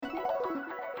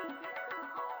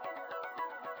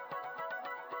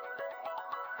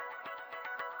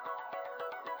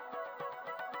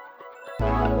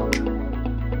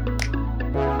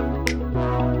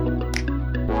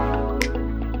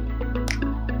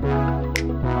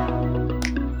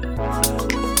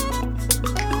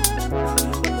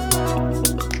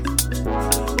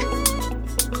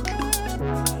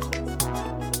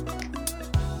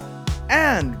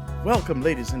Welcome,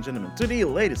 ladies and gentlemen, to the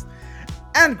latest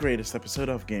and greatest episode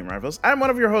of Game Rivals. I'm one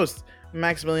of your hosts,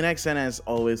 Maximilian X, and as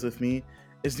always with me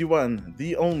is the one,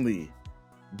 the only,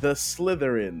 the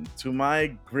Slytherin to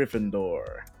my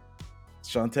Gryffindor,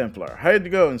 Sean Templar. How you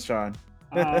going, Sean?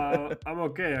 I'm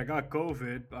okay. I got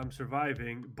COVID. I'm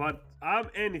surviving, but I'm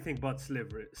anything but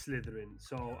Slytherin.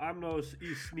 So I'm no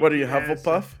What are you, sneaky ass.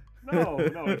 Hufflepuff? No,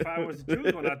 no. If I was to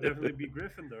choose one, I'd definitely be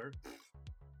Gryffindor.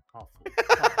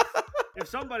 Hufflepuff. If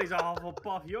somebody's a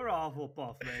Hufflepuff, you're a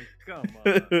Hufflepuff, man. Come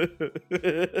on.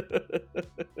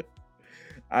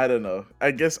 I don't know.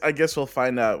 I guess we'll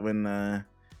find out when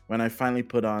I finally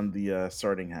put on the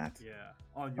sorting hat. Yeah,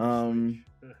 on your Um,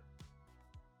 Switch.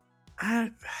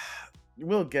 I,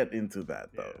 we'll get into that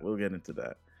though. Yeah. We'll get into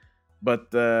that. But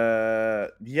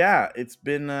yeah, it's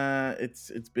been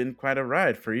quite a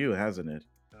ride for you, hasn't it?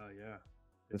 Oh yeah.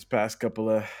 This It's past couple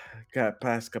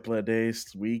of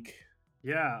days, week.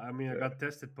 Yeah, I mean, I Uh, got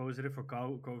tested positive for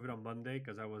COVID on Monday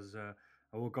because I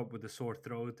woke up with a sore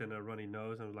throat and a runny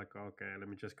nose. And I was like, okay, let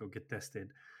me just go get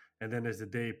tested. And then as the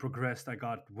day progressed, I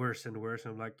got worse and worse.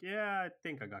 I'm like, yeah, I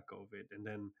think I got COVID. And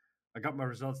then I got my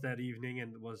results that evening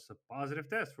and it was a positive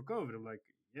test for COVID. I'm like,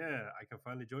 yeah, I can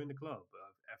finally join the club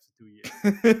after 2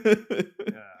 years.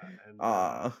 Yeah, and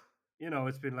Aw.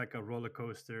 it's been like a roller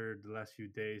coaster the last few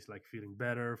days, like feeling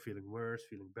better, feeling worse,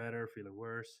 feeling better, feeling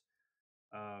worse.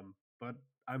 But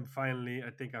I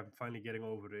think I'm finally getting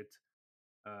over it.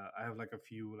 I have like a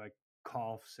few like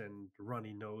coughs and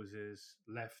runny noses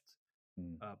left.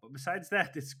 Hmm. But besides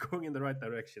that, it's going in the right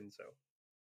direction. So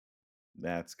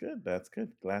That's good. That's good.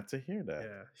 Glad to hear that.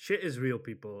 yeah, shit is real,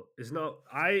 people. It's not.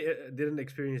 I didn't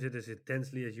experience it as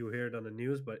intensely as you hear it on the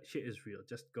news, but shit is real.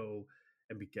 Just go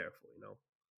and be careful.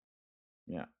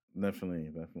 Yeah, definitely,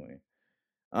 definitely.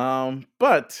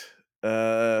 But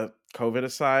COVID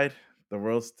aside, the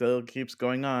world still keeps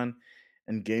going on,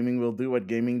 and gaming will do what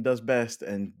gaming does best,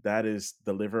 and that is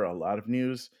deliver a lot of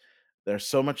news. There's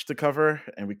so much to cover,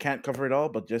 and we can't cover it all.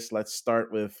 But just let's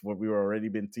start with what we were already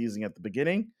been teasing at the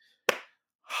beginning: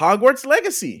 Hogwarts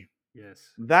Legacy.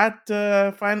 Yes. That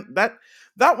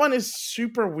one is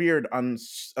super weird on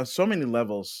so many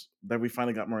levels that we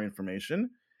finally got more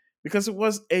information because it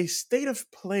was a state of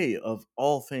play of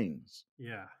all things,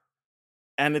 Yeah.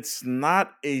 and it's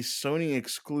not a Sony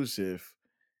exclusive,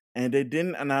 and they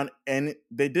didn't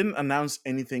announce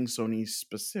anything Sony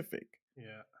specific.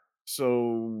 Yeah.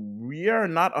 So we are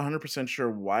not 100% sure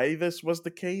why this was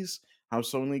the case, how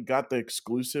Sony got the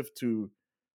exclusive to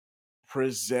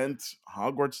present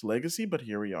Hogwarts Legacy, but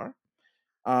here we are.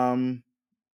 Um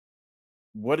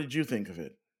what did you think of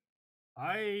it?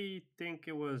 I think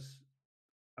it was.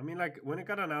 I mean, like when it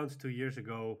got announced 2 years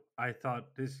ago, I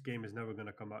thought this game is never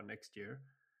gonna come out next year.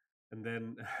 And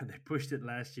then they pushed it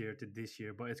last year to this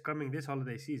year, but it's coming this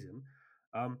holiday season.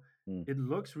 Um, Hmm. it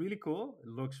looks really cool. It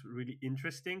looks really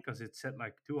interesting because it's set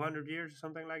like 200 years or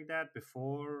something like that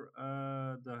before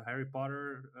the Harry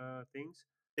Potter things.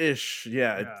 Ish,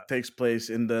 yeah, it Yeah, takes place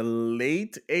in the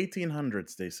late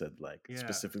 1800s. They said, like, yeah,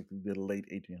 specifically the late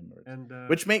 1800s, and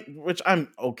which I'm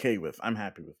okay with. I'm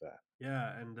happy with that.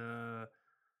 yeah, and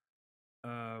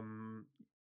um,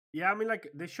 yeah. I mean, like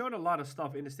they showed a lot of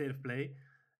stuff in the state of play,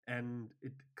 and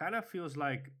it kind of feels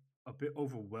like a bit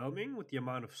overwhelming with the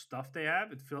amount of stuff they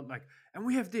have. It felt like, and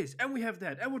we have this, and we have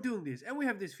that, and we're doing this, and we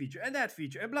have this feature, and that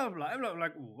feature, and blah blah blah. And blah. I'm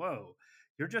like, whoa,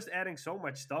 you're just adding so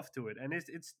much stuff to it, and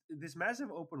it's this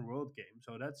massive open world game,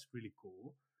 so that's really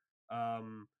cool.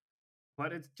 Um,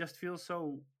 but it just feels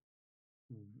so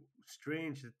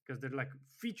strange because they're like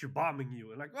feature bombing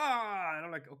you and like and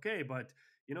I'm like, okay, but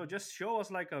just show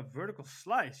us like a vertical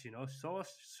slice, show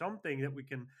us something that we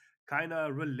can kind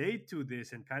of relate to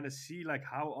this and kind of see like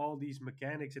how all these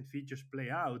mechanics and features play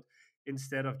out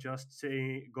instead of just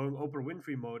saying going Oprah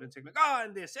Winfrey mode and saying like,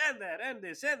 and this and that and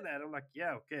this and that. I'm like,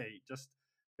 yeah, okay, just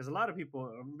because a lot of people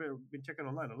been checking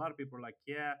online, a lot of people are like,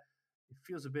 yeah, it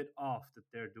feels a bit off that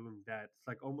they're doing that. It's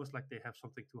like almost like they have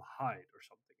something to hide or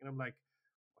something, and I'm like,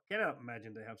 I cannot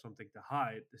imagine they have something to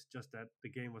hide. It's just that the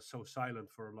game was so silent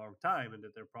for a long time, and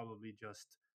that they're probably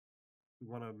just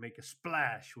want to make a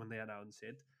splash when they announce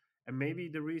it. And maybe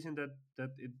the reason that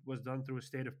it was done through a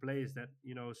state of play is that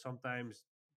sometimes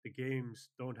the games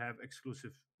don't have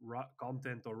exclusive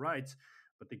content or rights,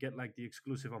 but they get like the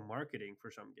exclusive on marketing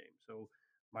for some games. So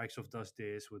Microsoft does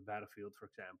this with Battlefield, for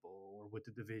example, or with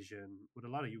the Division, with a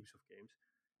lot of Ubisoft games.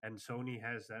 And Sony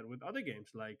has that with other games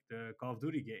like the Call of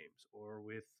Duty games or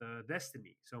with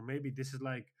Destiny. So maybe this is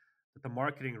like that the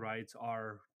marketing rights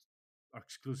are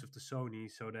exclusive to Sony,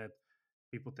 so that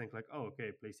people think like, oh, okay,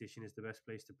 PlayStation is the best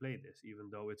place to play this, even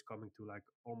though it's coming to like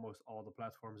almost all the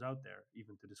platforms out there,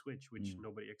 even to the Switch, which Hmm.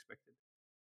 nobody expected.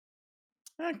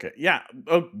 Okay. Yeah.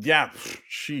 Oh, yeah.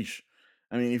 Sheesh.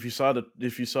 I mean, if you saw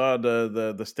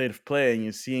the state of play and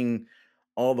you're seeing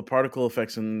all the particle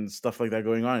effects and stuff like that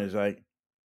going on, it's like,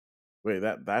 wait,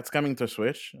 that's coming to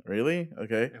Switch, really?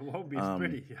 Okay. It won't be as Um,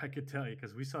 pretty, I could tell you,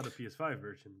 because we saw the PS5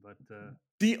 version. But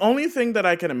the only thing that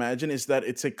I can imagine is that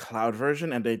it's a cloud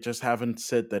version, and they just haven't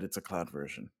said that it's a cloud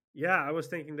version. yeah, I was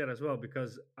thinking that as well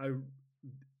because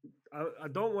I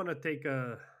don't want to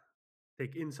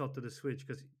take insult to the Switch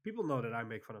because people know that I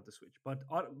make fun of the Switch, but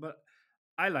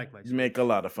I like my You make a Switch.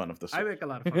 lot of fun of the I make Switch. a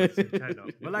lot of fun of the Switch, I know.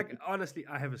 But like honestly,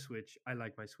 I have a Switch. I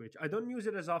like my Switch. I don't use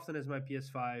it as often as my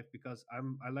PS5 because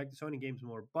I like the Sony games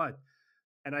more. But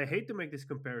and I hate to make this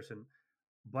comparison,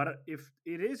 but if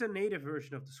it is a native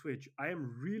version of the Switch, I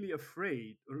am really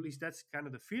afraid, or at least that's kind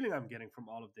of the feeling I'm getting from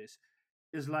all of this,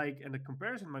 is like, and the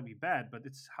comparison might be bad, but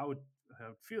it's how it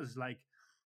feels like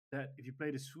that if you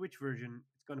play the Switch version,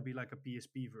 it's going to be like a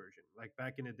PSP version. Like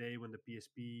back in the day when the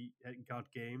PSP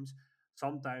got games,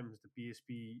 sometimes the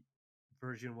PSP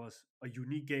version was a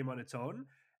unique game on its own,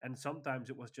 and sometimes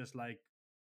it was just like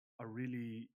a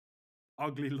really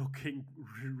ugly looking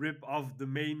rip of the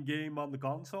main game on the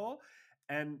console.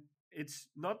 And it's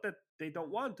not that they don't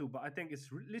want to, but I think it's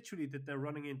literally that they're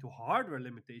running into hardware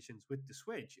limitations with the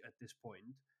Switch at this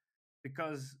point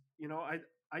because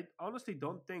I honestly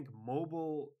don't think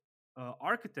mobile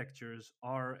architectures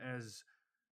are as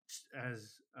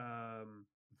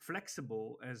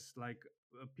flexible as like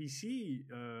PC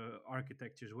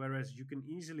architectures, whereas you can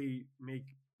easily make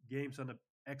games on a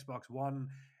Xbox One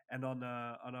and on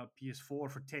a PS4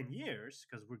 for 10 years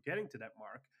because we're getting to that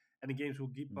mark, and the games will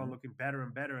keep on Mhm. looking better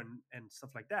and better and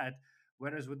stuff like that.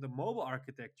 Whereas with the mobile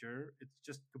architecture, it's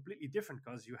just completely different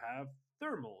because you have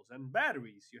thermals and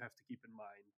batteries you have to keep in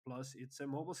mind. Plus, it's a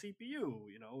mobile CPU.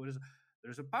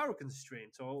 There's a power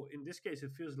constraint. So in this case,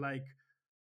 it feels like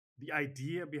the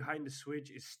idea behind the Switch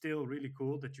is still really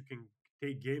cool that you can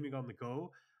take gaming on the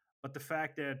go. But the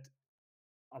fact that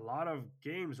a lot of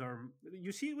games are,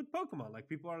 you see it with Pokemon, like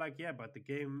people are like, yeah, but the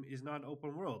game is not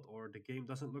open world or the game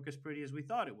doesn't look as pretty as we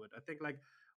thought it would. I think like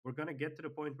we're going to get to the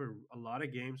point where a lot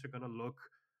of games are going to look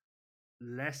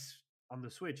less on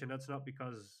the Switch. And that's not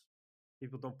because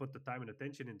people don't put the time and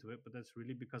attention into it, but that's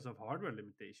really because of hardware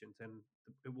limitations. And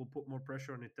it will put more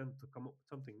pressure on Nintendo to come up with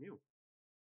something new.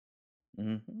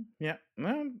 Yeah,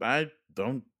 no, I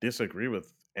don't disagree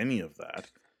with any of that.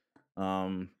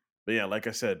 But yeah, like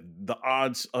I said, the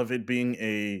odds of it being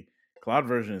a cloud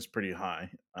version is pretty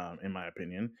high, in my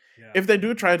opinion. Yeah. If they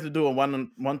do try to do a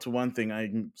one to one thing,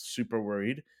 I'm super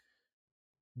worried.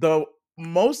 The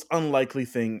most unlikely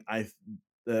thing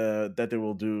that they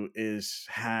will do is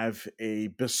have a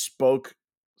bespoke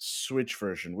Switch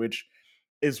version, which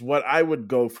is what I would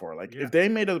go for. Like if Yeah. they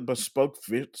made a bespoke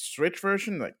Switch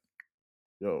version, like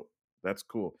yo, that's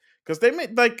cool. Because they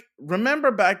made like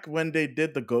remember back when they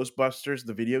did the Ghostbusters,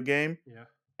 the video game, Yeah.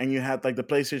 and you had like the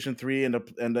PlayStation 3 and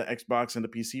the Xbox and the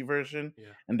PC version,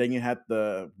 Yeah. and then you had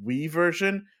the Wii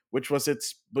version, which was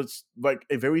like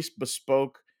a very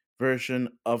bespoke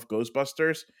version of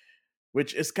Ghostbusters,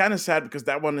 which is kind of sad because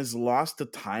that one is lost to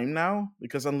time now.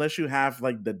 Because unless you have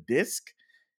like the disc,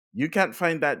 you can't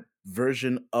find that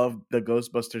version of the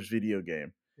Ghostbusters video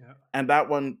game. Yeah. And that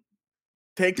one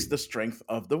takes the strength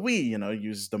of the Wii. You know,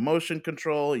 uses the motion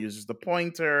control, uses the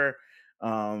pointer.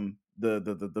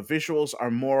 The visuals are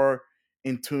more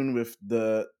in tune with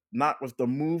the not with the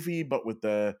movie, but with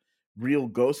the real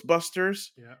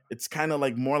Ghostbusters. Yeah. It's kind of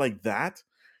like more like that.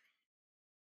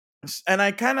 And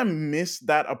I kind of miss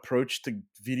that approach to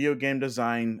video game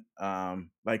design,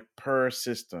 like per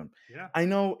system. Yeah. I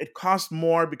know it costs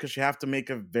more because you have to make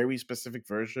a very specific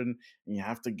version and you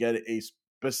have to get a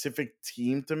specific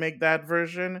team to make that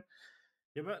version.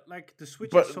 Yeah, but like the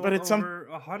Switch has But sold it's some over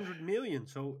 100 million,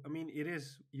 so I mean, it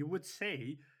is. You would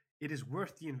say it is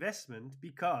worth the investment oh,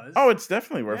 because, it's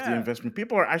definitely worth the yeah, investment.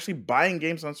 People are actually buying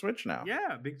games on Switch now,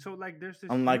 yeah. So like, there's this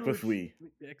unlike with huge,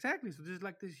 Wii. exactly. So there's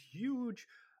like this huge,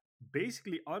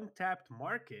 basically untapped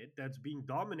market that's being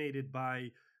dominated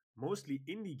by mostly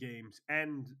indie games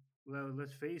and, well,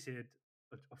 let's face it,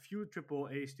 a few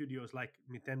AAA studios like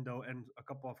Nintendo and a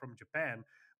couple from Japan.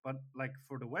 But like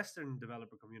for the Western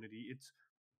developer community, it's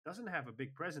doesn't have a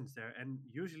big presence there. And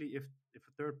usually, if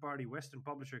a third party Western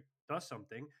publisher does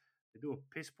something, they do a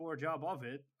piss poor job of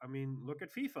it. I mean, look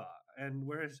at FIFA. And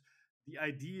whereas the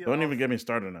idea Don't even of, get me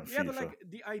started on yeah, but FIFA. like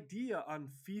the idea on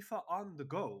FIFA on the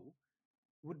go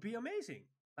would be amazing.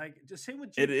 Like just same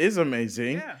with It GT. is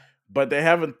amazing, Yeah, but they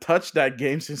haven't touched that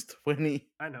game since I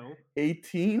know,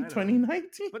 2018, I know.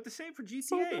 2019. But the same for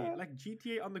So GTA. bad. Like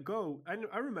GTA on the go.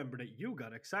 I remember that you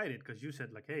got excited because you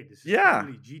said like, "Hey, this is Yeah.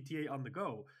 finally GTA on the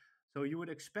go." So you would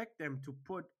expect them to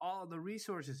put all the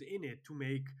resources in it to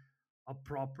make a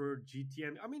proper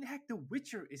GTN. I mean, heck, The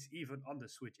Witcher is even on the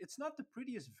Switch. It's not the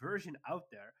prettiest version out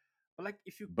there, but like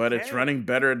if you But it's can running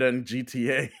better than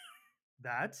GTA.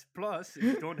 that plus if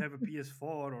you don't have a PS4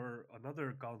 or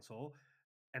another console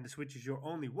and the Switch is your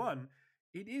only one,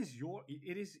 it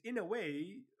is in a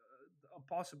way a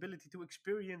possibility to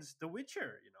experience The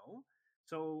Witcher.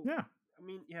 So Yeah. I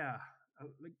mean, yeah,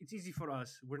 like it's easy for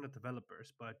us. We're not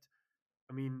developers, but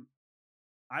I mean,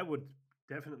 I would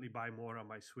definitely buy more on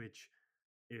my Switch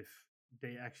if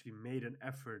they actually made an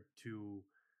effort to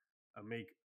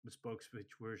make bespoke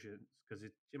Switch versions. Because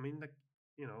I mean, like,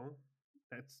 you know,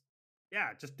 that's,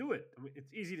 yeah, just do it. I mean,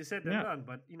 it's easy to said than Yeah. done,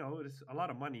 but, there's a lot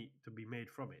of money to be made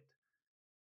from it.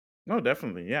 No,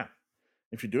 definitely. Yeah.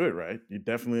 If you do it right, you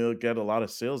definitely will get a lot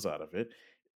of sales out of it.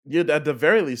 You'd at the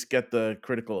very least get the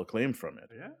critical acclaim from it.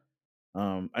 Yeah,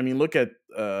 I mean, look at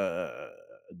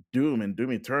Doom and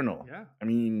Doom Eternal. yeah, I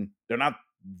mean, they're not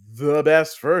the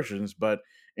best versions, but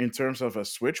in terms of a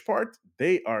Switch part,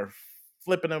 they are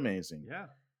flipping amazing. yeah,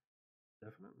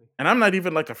 definitely. And I'm not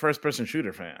even like a first person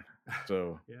shooter fan.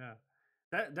 So, Yeah,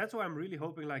 that's why I'm really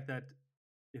hoping like that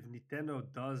if Nintendo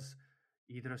does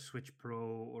either a Switch Pro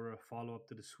or a follow up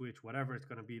to the Switch, whatever it's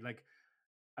gonna be, like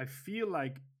I feel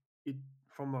like it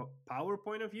from a power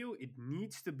point of view, it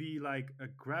needs to be like a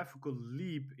graphical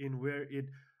leap in where it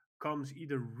comes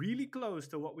either really close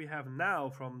to what we have now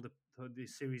from the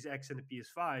Series X and the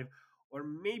PS5, or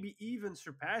maybe even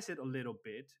surpass it a little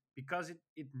bit because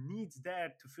it needs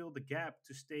that to fill the gap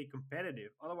to stay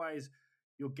competitive. Otherwise,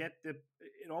 you'll get it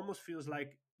almost feels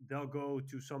like they'll go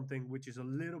to something which is a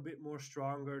little bit more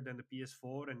stronger than the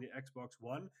PS4 and the Xbox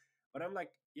One. But I'm like,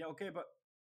 yeah, okay, but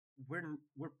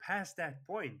we're past that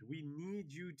point. We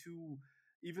need you to,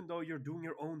 even though you're doing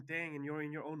your own thing and you're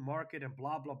in your own market and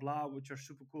blah blah blah, which are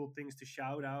super cool things to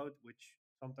shout out, which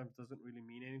sometimes doesn't really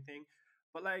mean anything.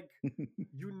 But like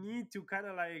you need to kind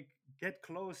of like get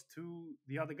close to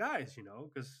the other guys,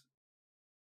 because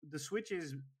the Switch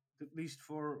is, at least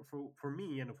for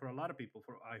me and for a lot of people,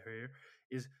 for I hear,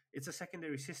 is it's a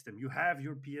secondary system. You have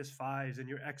your PS5s and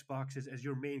your Xboxes as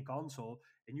your main console,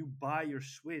 and you buy your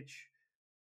Switch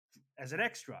as an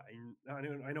extra. And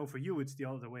I know for you it's the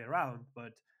other way around,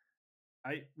 but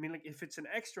I mean, like, if it's an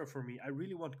extra for me, I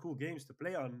really want cool games to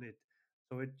play on it,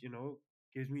 so it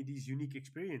gives me these unique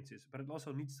experiences. But it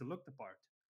also needs to look the part.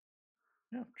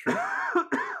 yeah, true.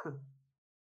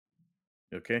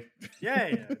 Okay. Yeah,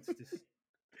 yeah, it's this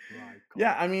dry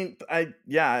Yeah, cough. I mean,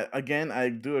 yeah, again, I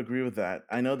do agree with that.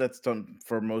 I know that's done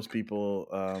for most people.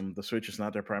 The Switch is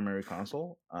not their primary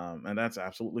console, and that's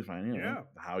absolutely fine. You know, Yeah,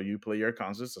 how you play your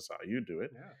consoles is how you do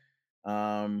it.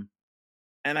 yeah. Um,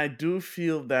 and I do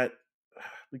feel that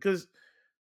because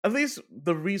at least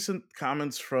the recent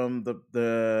comments from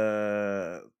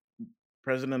the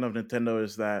president of Nintendo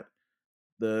is that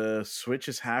the Switch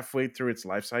is halfway through its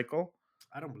life cycle.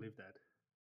 I don't believe that.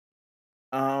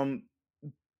 Um,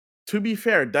 to be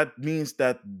fair, that means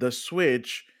that the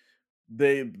Switch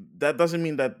they that doesn't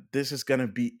mean that this is gonna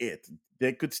be it.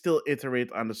 They could still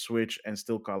iterate on the Switch and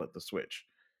still call it the Switch.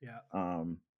 Yeah,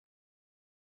 Um,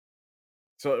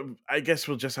 so I guess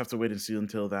we'll just have to wait and see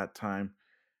until that time.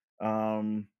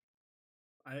 Um,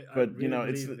 I but you really know,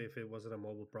 it's believe if it wasn't a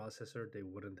mobile processor, they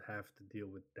wouldn't have to deal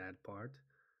with that part.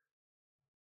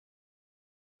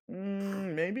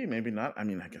 maybe, maybe not. I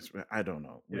mean, I guess I don't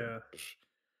know. Yeah,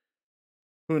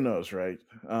 Who knows, right?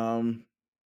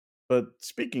 But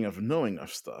speaking of knowing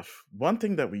of stuff, one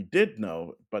thing that we did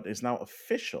know, but is now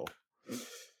official: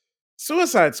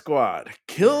 Suicide Squad,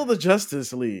 Kill the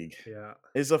Justice League, yeah,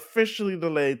 is officially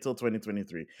delayed till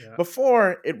 2023. yeah,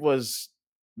 Before it was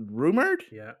rumored,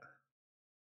 yeah.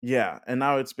 yeah, and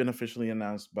now it's been officially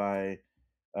announced by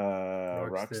Rocksteady.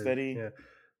 Rocksteady. Yeah.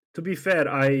 To be fair,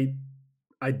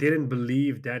 I didn't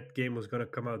believe that game was gonna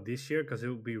come out this year because it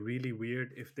would be really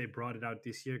weird if they brought it out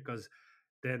this year because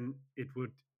then it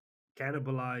would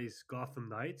cannibalize Gotham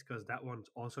Knights because that one's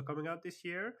also coming out this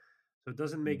year. So it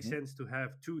doesn't make Mhm. sense to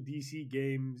have two DC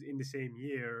games in the same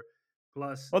year.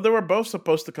 Plus, Well, they were both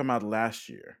supposed to come out last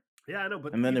year, yeah, I know,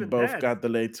 but and then they even both that, got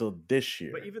delayed till this but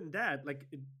year. even that, like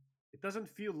it doesn't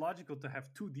feel logical to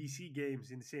have two DC games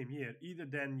in the same year. Either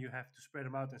then you have to spread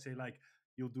them out and say like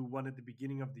you'll do one at the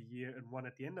beginning of the year and one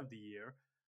at the end of the year.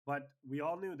 But we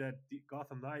all knew that the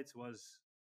Gotham Knights was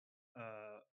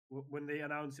when they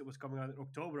announced it was coming out in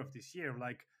October of this year. I'm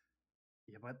like,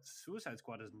 yeah, but Suicide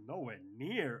Squad is nowhere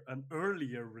near an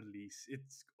earlier release.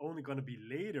 It's only going to be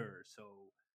later.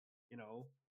 So you know,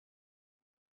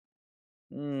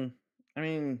 Mm, I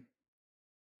mean,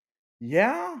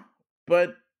 yeah,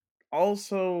 but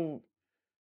also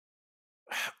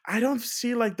I don't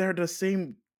see like they're the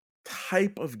same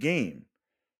type of game.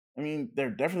 I mean, they're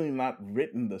definitely not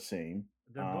written the same.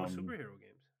 They're both superhero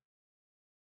games.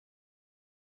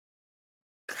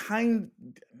 Kind,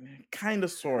 kind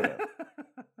of, sorta,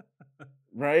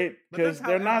 right? But that's Because how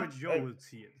they're not. average Joe would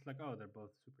see it. It's like, oh, they're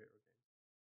both superhero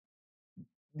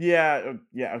Yeah,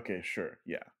 yeah. Okay, sure.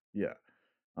 Yeah, yeah.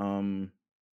 Um,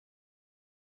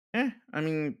 I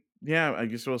mean, yeah. I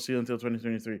guess we'll see until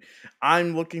 2023.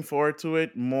 I'm looking forward to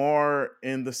it more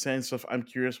in the sense of I'm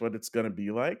curious what it's gonna be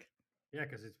like Yeah,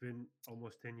 because it's been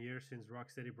almost 10 years since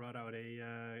Rocksteady brought out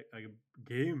a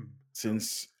game. So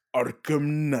since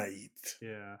Arkham Knight.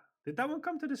 yeah, did that one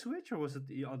come to the Switch or was it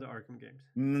the other Arkham games?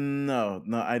 No,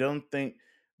 no, I don't think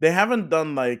they haven't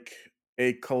done like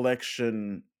a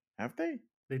collection. Have they?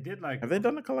 They did like Have they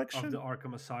done a of the collection?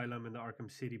 Arkham Asylum and the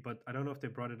Arkham City, but I don't know if they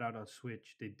brought it out on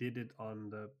Switch. They did it on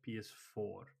the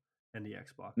PS4 and the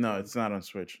Xbox No, One. it's not on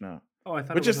Switch. No, Oh, I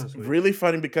thought it which was is on Switch. really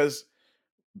funny because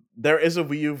there is a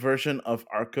Wii U version of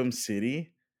Arkham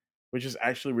City, which is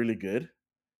actually really good.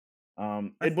 I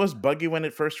It th- was buggy when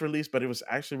it first released, but it was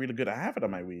actually really good. I have it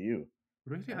on my Wii U.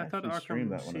 really, I'll I thought actually stream Arkham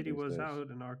that one of City these was days. out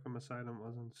and Arkham Asylum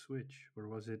was on Switch, or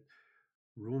was it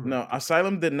rumored No, to?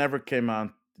 Asylum did never came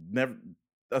out. Never,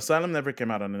 Asylum never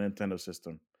came out on a Nintendo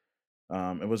system.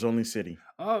 It was only City.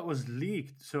 Oh, it was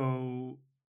leaked. So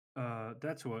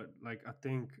that's what, like, I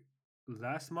think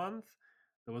last month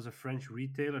there was a French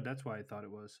retailer. That's why I thought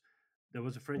it was. There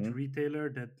was a French Hmm? retailer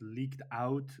that leaked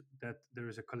out that there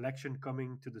is a collection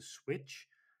coming to the Switch,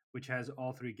 which has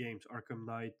all three games: Arkham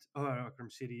Knight, Arkham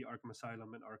City, Arkham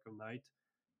Asylum, and Arkham Knight.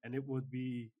 And it would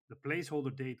be the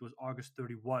placeholder date was August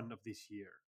 31 of this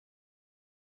year.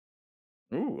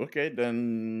 Ooh, okay,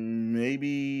 then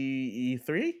maybe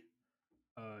E3.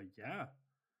 Yeah,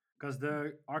 because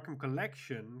the Arkham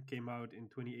Collection came out in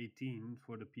 2018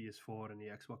 for the PS4 and the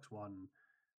Xbox One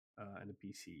and the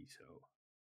PC. So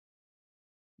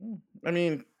Hmm, I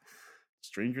mean,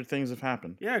 stranger things have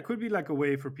happened. yeah, it could be like a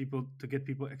way for people to get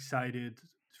people excited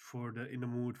for the in the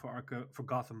mood for for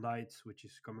Gotham Knights, which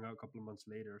is coming out a couple of months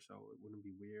later. So it wouldn't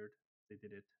be weird if they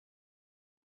did it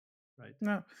right.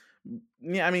 No,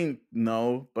 yeah, I mean,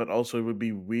 no, but also it would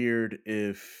be weird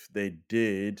if they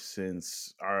did,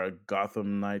 since our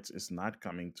Gotham Knights is not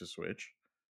coming to Switch.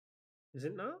 Is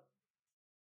it now?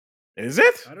 Is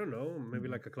it? I don't know. Maybe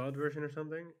like a cloud version or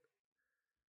something.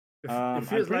 It I'm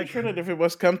feels pretty like sure that if it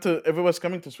was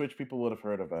coming to Switch, people would have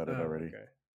heard about it oh, already. okay.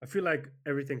 I feel like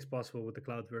everything's possible with the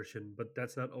cloud version, but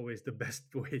that's not always the best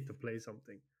way to play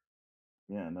something.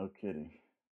 Yeah, no kidding.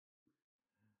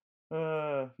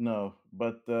 No,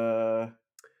 but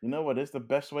you know what is the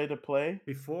best way to play?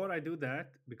 Before I do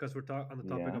that, because we're on the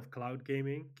topic Yeah, of cloud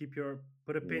gaming,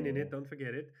 put a pin in yeah. it. Don't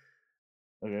forget it.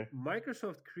 Okay.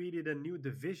 Microsoft created a new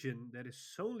division that is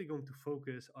solely going to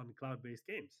focus on cloud-based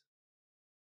games.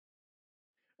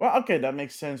 Well, okay, that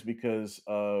makes sense because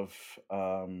of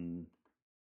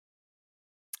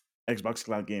Xbox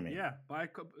Cloud Gaming. Yeah,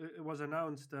 it was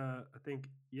announced, I think,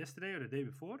 yesterday or the day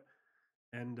before,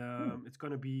 and Hmm. it's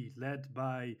going to be led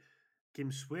by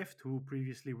Kim Swift, who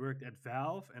previously worked at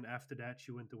Valve, and after that,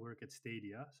 she went to work at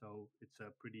Stadia. So it's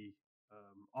a pretty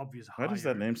obvious Why does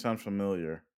that hire. name sound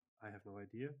familiar? I have no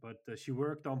idea, but she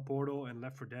worked on Portal and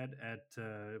Left 4 Dead at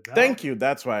Thank Valve. you.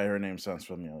 That's why her name sounds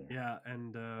familiar. Yeah,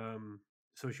 and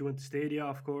so she went to Stadia,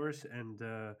 of course, and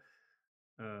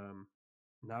um,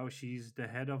 now she's the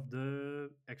head of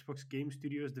the Xbox Game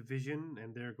Studios division,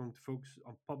 and they're going to focus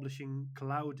on publishing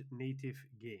cloud native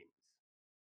games.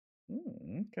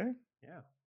 Okay. Yeah,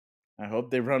 I hope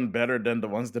they run better than the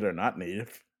ones that are not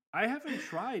native. I haven't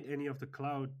tried any of the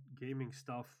cloud gaming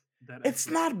stuff that It's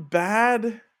actually. not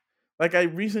bad. Like I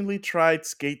recently tried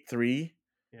Skate 3.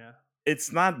 Yeah,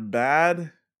 It's not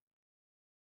bad.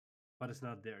 but it's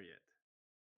not there yet.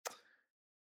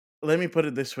 Let me put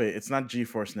it this way, it's not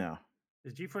GeForce Now.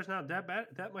 Is GeForce not that bad?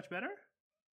 That much better?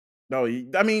 No,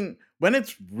 I mean, when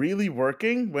it's really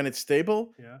working, when it's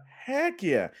stable, Yeah. heck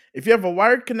yeah. If you have a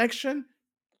wired connection,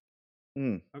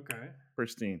 mm, Okay.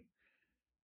 pristine.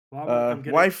 Well, I'm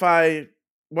getting.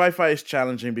 Wi-Fi is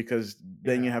challenging because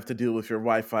then you Yeah. have to deal with your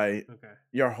Wi-Fi, Okay.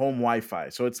 your home Wi-Fi.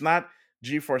 So it's not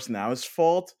GeForce Now's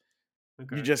fault. You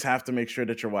Okay. just have to make sure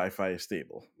that your Wi-Fi is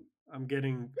stable. I'm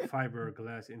getting fiber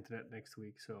glass internet next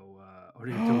week, so or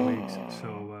in 2 weeks.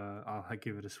 So I'll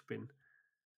give it a spin.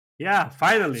 Yeah,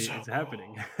 finally, So it's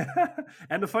happening. cool.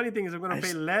 And the funny thing is, I'm gonna I pay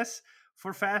s- less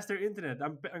for faster internet.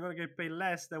 I'm gonna get pay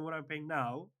less than what I'm paying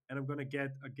now, and I'm gonna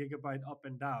get a gigabyte up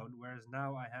and down. Whereas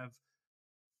now I have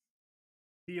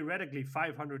theoretically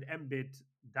 500 mbit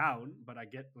down, but I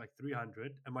get like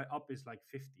 300, and my up is like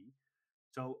 50.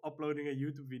 So uploading a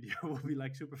YouTube video will be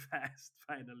like super fast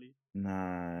finally.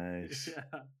 Nice.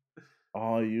 Yeah.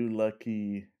 Oh, you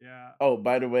lucky. Yeah. Oh,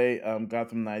 by the way,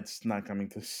 Gotham Knights not coming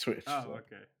to Switch, Oh, so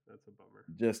okay. That's a bummer.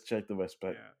 just check the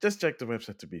website. Yeah. Just check the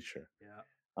website to be sure. Yeah.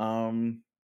 Um,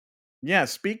 yeah,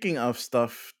 speaking of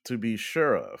stuff to be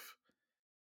sure of,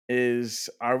 is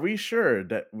are we sure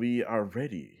that we are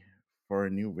ready for a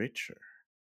new Witcher?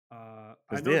 I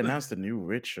Because they know the announced a new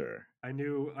Witcher. I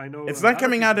know It's a not lot of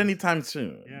coming out people. anytime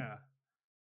soon, Yeah.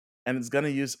 and it's gonna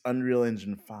use Unreal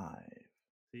Engine 5.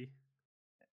 See?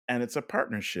 And it's a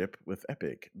partnership with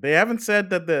Epic. They haven't said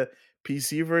that the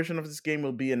PC version of this game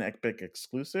will be an Epic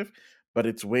exclusive, but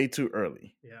it's way too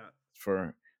early Yeah.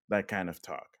 for that kind of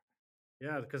talk.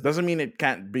 Yeah, because Doesn't mean it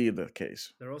can't be the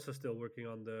case. they're also still working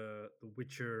on the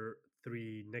Witcher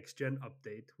 3 next gen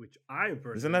update, which I am Isn't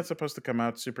personally that supposed to come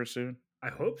out super soon? I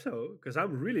hope so because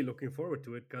I'm really looking forward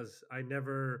to it because I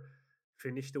never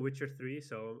finished The Witcher 3,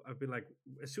 so I've been like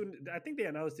as soon I think they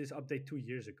announced this update 2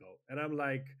 years ago and I'm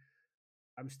like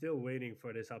I'm still waiting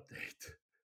for this update.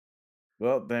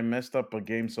 Well, they messed up a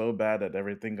game so bad that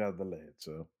everything got delayed.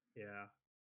 So Yeah.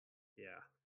 Yeah.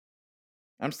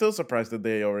 I'm still surprised that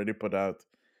they already put out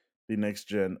the next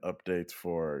gen update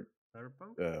for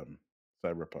Cyberpunk? um,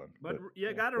 Cyberpunk. But But yeah,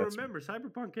 yeah, gotta that's me. remember,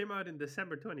 Cyberpunk came out in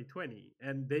December 2020,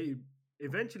 and they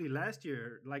eventually last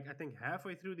year, like I think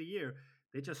halfway through the year,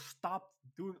 they just stopped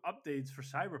doing updates for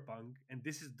Cyberpunk, and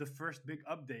this is the first big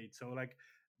update. So like,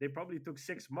 they probably took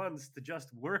 6 months to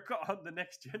just work on the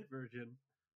next gen version,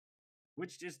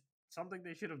 which is something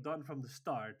they should have done from the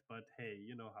start. But hey,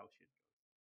 you know how shit.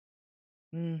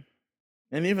 Hmm.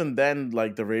 And even then,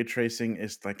 like the ray tracing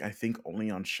is like I think only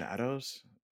on shadows.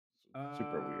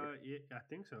 Super weird. Yeah, I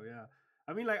think so. Yeah,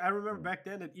 I mean, like I remember Yeah. back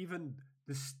then that even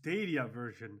the Stadia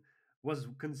version was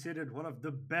considered one of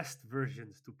the best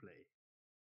versions to play.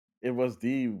 It was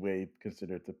the way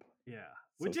considered to. Yeah,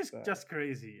 So which is sad. just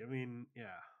crazy. I mean,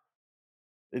 yeah,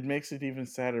 It makes it even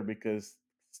sadder because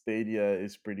Stadia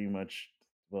is pretty much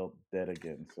well dead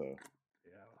again. So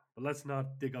yeah. But let's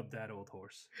not dig up that old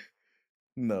horse.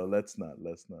 no, let's not.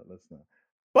 Let's not. Let's not.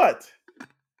 But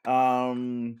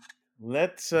um,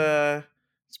 let's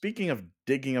speaking of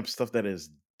digging up stuff that is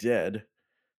dead.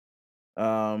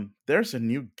 There's a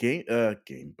new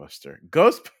game buster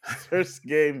Ghostbusters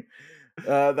game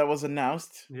that was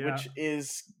announced, Yeah, which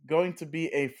is going to be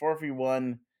a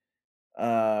 4v1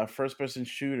 first person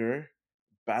shooter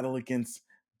battle against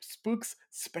spooks,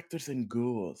 specters, and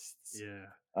ghosts.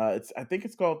 yeah, It's I think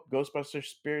it's called Ghostbusters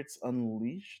Spirits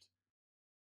Unleashed.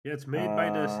 yeah. It's made by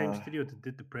the same Uh, studio that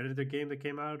did the Predator game that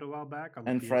came out a while back on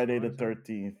the and Friday PS4 the and stuff.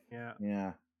 13th. Yeah,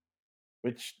 Yeah.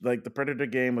 Which like the Predator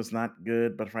game was not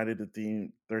good, but Friday the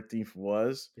 13th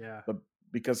was. yeah, But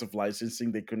because of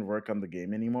licensing, they couldn't work on the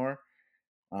game anymore.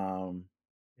 Um,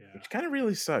 yeah. which kind of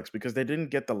really sucks because they didn't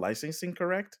get the licensing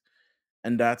correct,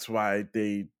 and that's why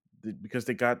because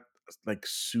they got like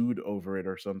sued over it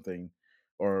or something,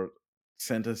 or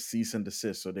sent a cease and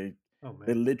desist. So Oh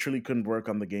they man, literally couldn't work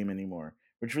on the game anymore,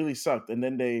 which really sucked. And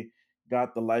then they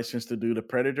got the license to do the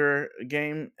Predator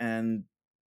game, and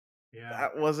yeah.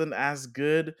 that wasn't as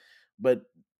good. But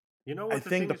You know I what the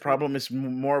think thing the is with problem is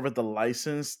more with the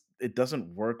license. It doesn't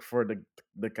work for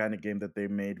the kind of game that they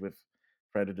made with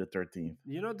Friday the 13th.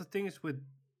 you know the thing is with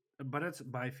but that's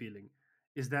my feeling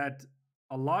is that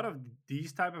a lot of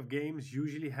these type of games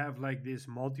usually have like this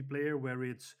multiplayer where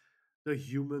it's the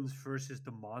humans versus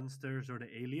the monsters or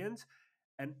the aliens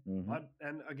and Hmm. but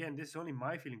and again this is only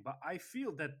my feeling but I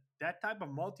feel that that type of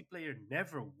multiplayer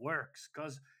never works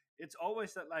because it's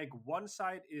always that like one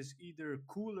side is either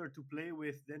cooler to play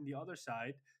with than the other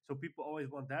side so people always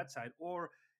want that side or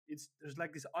it's there's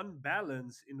like this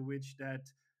unbalance in which that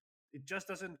it just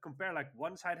doesn't compare. Like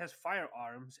one side has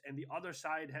firearms and the other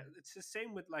side it's the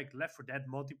same with like Left 4 Dead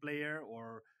multiplayer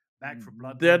or Back for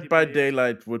Blood Dead by multiplayer.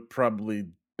 Daylight would probably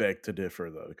beg to differ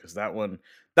though, because that one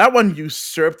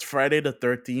usurped Friday the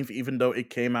 13th, even though it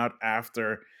came out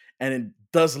after, and it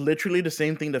does literally the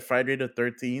same thing that Friday the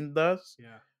 13th does,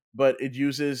 Yeah, but it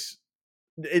uses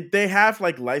they have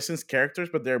like licensed characters,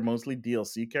 but they're mostly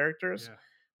DLC characters. yeah,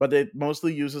 But it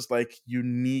mostly uses like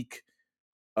unique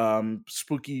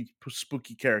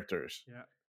spooky characters yeah.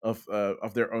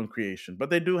 of their own creation. But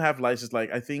they do have licenses like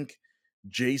I think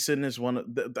Jason is one of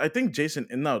I think Jason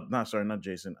no, not sorry, not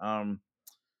Jason.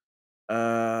 They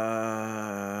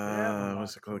have a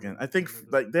What's lot it called again? I from think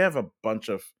the like they have a bunch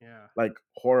of yeah, like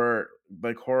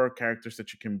horror characters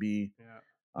that you can be, yeah.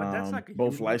 But that's like a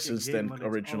both unique licensed game and on its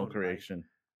original own. Like, creation.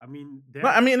 I mean, But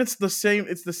I there's mean,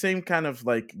 it's the same kind of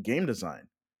like game design.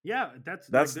 yeah, that's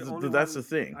like That's the the, only that's the one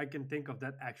thing. I can think of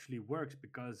that actually works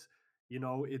because you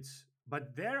know it's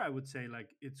But there, I would say like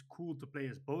it's cool to play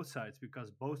as both sides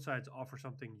because both sides offer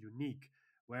something unique.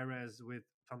 Whereas with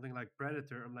something like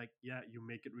Predator, I'm like, yeah, you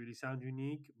make it really sound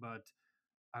unique, but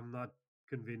I'm not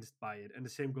convinced by it. And the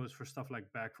same goes for stuff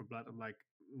like Back for Blood. I'm like,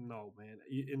 no, man.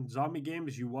 In zombie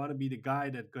games, you want to be the guy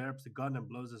that grabs the gun and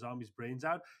blows the zombie's brains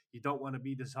out. You don't want to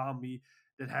be the zombie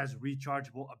that has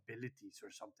rechargeable abilities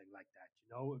or something like that,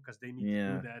 because they need to do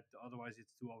Yeah. that. Otherwise,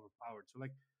 it's too overpowered. So,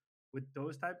 like, with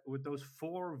those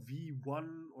 4v1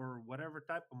 or whatever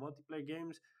type of multiplayer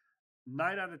games,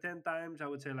 9 out of 10 times I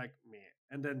would say like meh.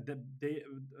 And then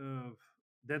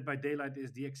Dead by Daylight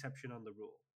is the exception on the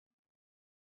rule.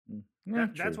 Yeah,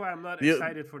 That's true. why I'm not The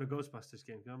excited for the Ghostbusters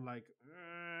game. 'Cause I'm like,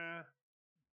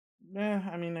 Yeah,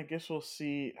 I mean, I guess we'll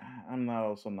see. I'm not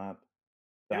also not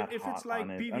that if it's hot on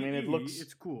like it. I mean, PVE,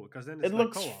 it's cool because then it it's like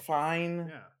looks co-op. fine.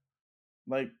 Yeah,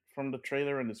 Like from the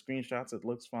trailer and the screenshots, it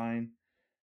looks fine.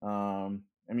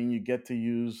 I mean, you get to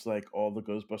use like all the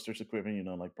Ghostbusters equipment,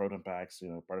 like proton packs,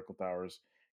 particle towers,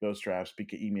 ghost traps,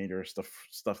 PKE meter,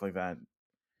 stuff like that.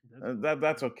 that's cool.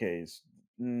 That's Yeah, okay.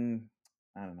 Mm,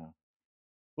 I don't know.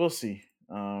 We'll see.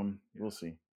 We'll yeah,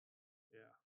 see. yeah,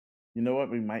 You know what?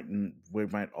 We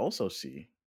might also see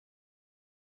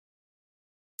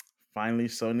finally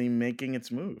Sony making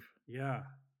its move. yeah.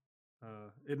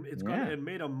 Yeah. It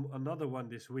made another one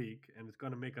this week, and it's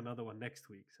gonna make another one next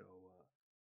week. So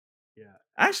yeah,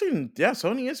 Actually, yeah,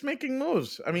 Sony is making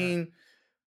moves. I yeah, mean,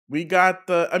 we got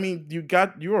the. I mean,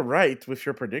 you were right with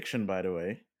your prediction, by the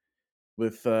way,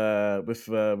 with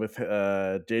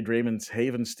Jade Raymond's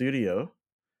Haven Studio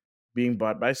being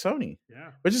bought by Sony,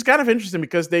 yeah. which is kind of interesting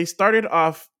because they started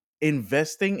off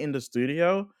investing in the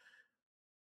studio.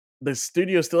 The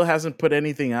studio still hasn't put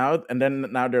anything out, and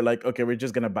then now they're like, okay, we're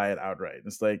just gonna buy it outright.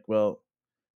 It's like, well,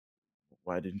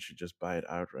 why didn't you just buy it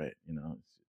outright?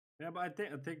 Yeah, but I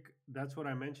think that's what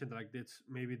I mentioned. Like it's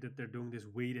maybe that they're doing this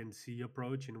wait and see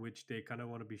approach in which they kind of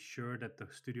want to be sure that the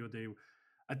studio they.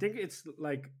 I think it's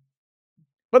like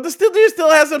But the studio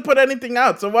still hasn't put anything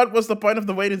out. So what was the point of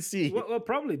the wait and see?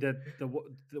 probably that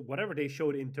whatever they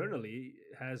showed internally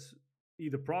has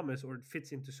either promise or it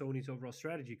fits into Sony's overall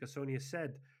strategy because Sony has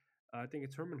said, I think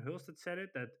it's Herman Hulst that said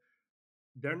it that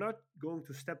they're not going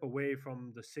to step away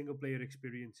from the single player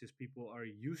experiences people are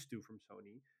used to from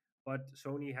Sony, but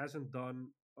Sony hasn't done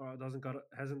or doesn't got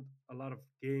hasn't a lot of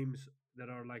games that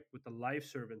are like with the live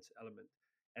servants element.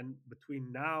 And between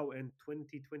now and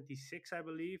 2026, I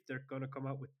believe they're gonna come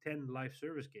out with 10 live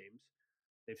service games.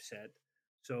 They've said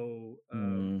so.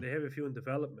 Hmm. They have a few in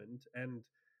development, and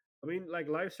I mean, like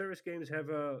live service games have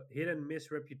a hit and miss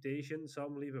reputation.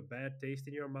 Some leave a bad taste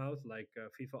in your mouth, like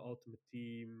FIFA Ultimate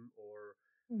Team or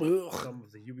Ugh. some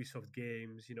of the Ubisoft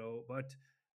games. But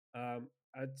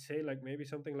I'd say like maybe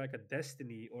something like a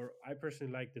Destiny, or I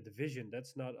personally like the Division.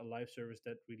 That's not a live service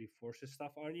that really forces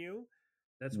stuff on you.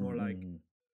 That's more like Mm-mm.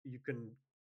 you can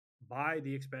buy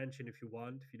the expansion if you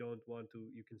want. If you don't want to,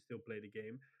 you can still play the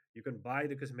game. You can buy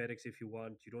the cosmetics if you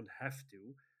want. You don't have to.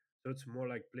 So it's more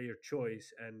like player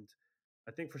choice. And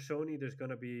I think for Sony, there's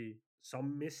gonna be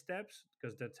some missteps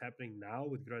because that's happening now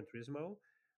with Gran Turismo.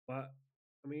 But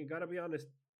I mean, you gotta be honest.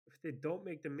 If they don't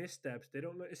make the missteps, they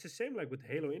don't know. It's the same like with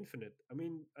Halo Infinite. I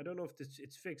mean, I don't know if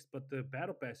it's fixed, but the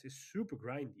battle pass is super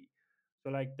grindy. So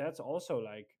like that's also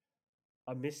like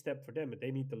a misstep for them, and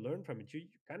they need to learn from it. You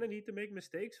kind of need to make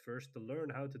mistakes first to learn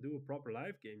how to do a proper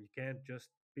live game. You can't just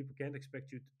people can't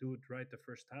expect you to do it right the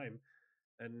first time.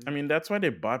 I And mean, that's why they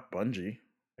bought Bungie.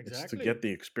 It's to exactly, get the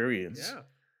experience. yeah,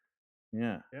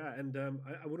 Yeah. yeah. And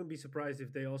I wouldn't be surprised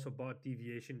if they also bought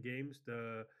Deviation Games,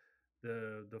 the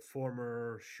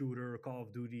former shooter Call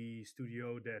of Duty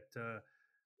studio that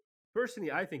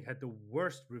personally I think had the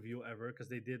worst review ever because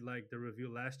they did like the review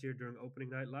last year during opening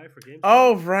night live for Gamescom,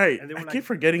 Oh, right. and they I were keep like,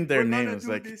 forgetting their "We're gonna names.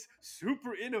 do Like, this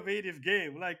super innovative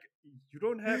game." Like, you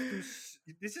don't have to.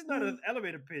 This is not an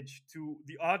elevator pitch to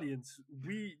the audience.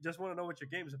 We just want to know what your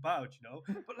game's about.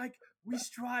 But like, we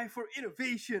strive for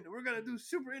innovation. We're gonna do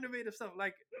super innovative stuff.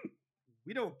 Like,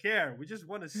 we don't care. We just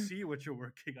want to see what you're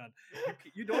working on.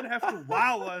 You don't have to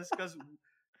wow us because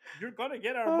you're gonna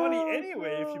get our money oh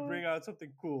anyway if you no. bring out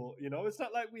something cool. It's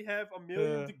not like we have 1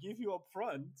 million Uh, to give you up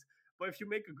front, but if you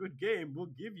make a good game,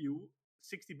 we'll give you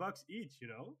 $60 each.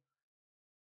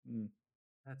 mm.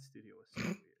 That studio was so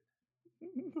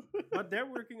weird. But they're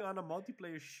working on a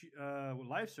multiplayer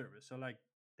live service, so like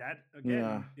that yeah.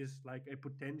 again is like a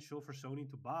potential for Sony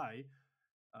to buy.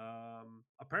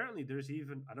 Apparently, there's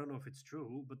even I don't know if it's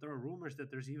true, but there are rumors that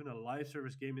there's even a live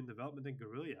service game in development in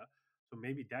Guerrilla. So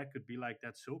maybe that could be like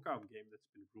that SOCOM game that's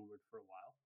been rumored for a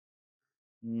while.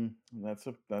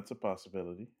 That's a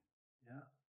possibility. Yeah.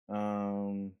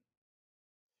 Um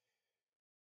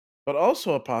But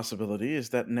also a possibility is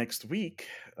that next week,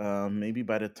 maybe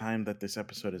by the time that this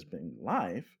episode is being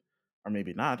live, or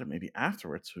maybe not, or maybe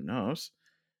afterwards, who knows,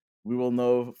 we will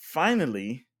know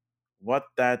finally what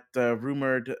that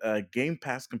rumored Game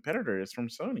Pass competitor is from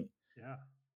Sony. Yeah,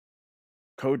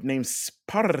 Codename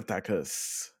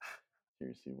Spartacus.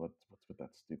 Seriously, what's with that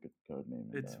stupid code name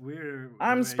in it's there? weird the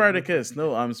I'm way you Spartacus. pronounce it.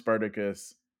 No, I'm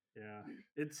Spartacus. Yeah,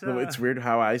 it's No, it's weird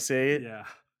how I say it. yeah.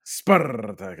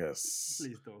 Spartacus.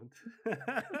 Please don't.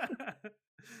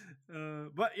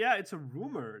 But yeah, it's a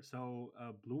rumor. So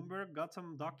Bloomberg got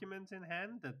some documents in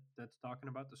hand that's talking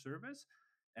about the service,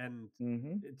 and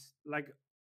Hmm. it's like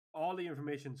all the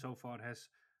information so far has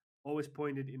always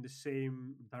pointed in the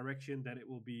same direction that it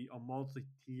will be a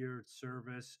multi-tiered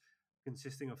service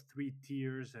consisting of three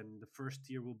tiers, and the first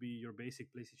tier will be your basic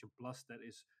PlayStation Plus that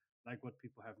is like what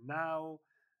people have now,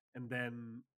 and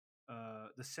then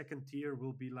the second tier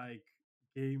will be like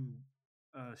game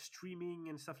streaming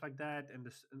and stuff like that, and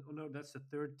oh no, that's the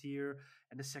third tier,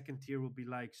 and the second tier will be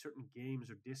like certain games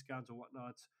or discounts or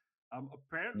whatnot.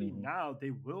 Apparently Hmm. now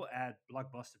they will add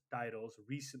blockbuster titles,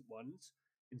 recent ones,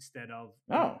 instead of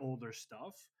Oh, older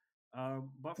stuff.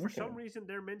 But for some okay. reason,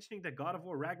 they're mentioning that God of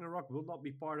War Ragnarok will not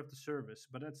be part of the service,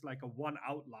 but that's like a one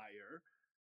outlier.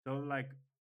 So I'm like,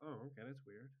 oh, okay, that's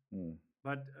weird. Hmm.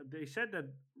 But they said that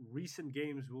recent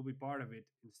games will be part of it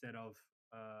instead of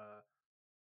uh,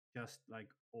 just like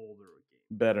older games.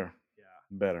 Better, Yeah,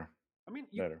 better, I mean,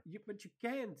 better. but you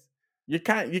can't. You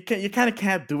kind of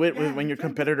can't do it Yeah, when you your can't do.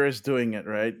 competitor is doing it,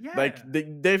 right? Like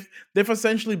Yeah, they've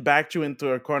essentially backed you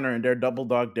into a corner and they're double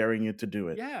dog daring you to do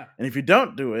it. yeah, And if you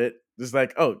don't do it, it's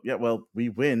like, oh yeah, well we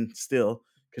win still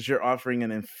because you're offering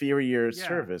an inferior yeah,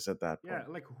 service at that yeah.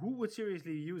 point. Like, who would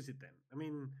seriously use it then? I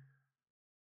mean,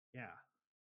 yeah,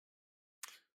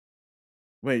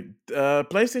 Wait,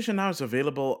 PlayStation Now is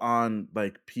available on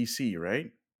like PC,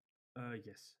 right?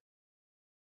 yes.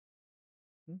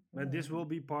 And this Mhm. will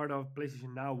be part of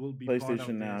PlayStation Now. Will be part PlayStation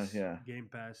of Now, this yeah, Game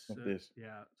Pass. of this.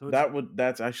 Yeah, so it's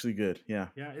That's actually good. Yeah.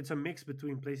 yeah, it's a mix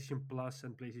between PlayStation Plus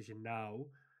and PlayStation Now,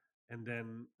 and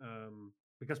then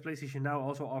because PlayStation Now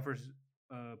also offers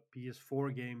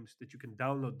PS4 games that you can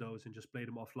download those and just play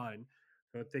them offline.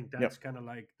 So I think that's Yep. kind of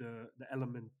like the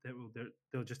element that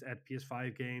they'll just add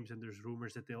PS5 games, and there's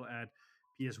rumors that they'll add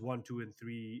PS1, 2, and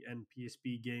 3 and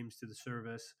PSP games to the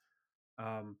service.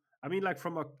 I mean, like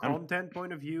from a I'm content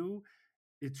point of view,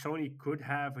 Sony could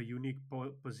have a unique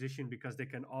position because they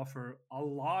can offer a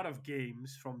lot of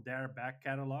games from their back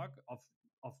catalog of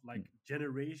like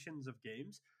generations of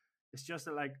games. It's just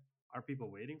that like, are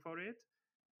people waiting for it?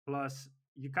 Plus,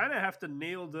 you kind of have to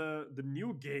nail the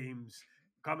new games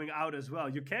coming out as well.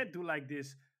 You can't do like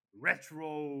this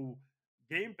retro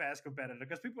Game Pass competitor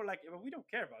because people are like, well, we don't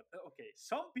care about. Okay,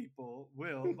 some people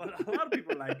will, but a lot of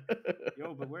people are like,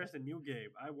 yo, but where's the new game?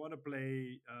 I want to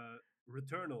play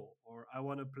Returnal, or I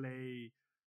want to play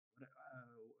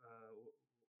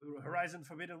Horizon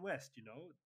Forbidden West. You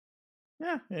know?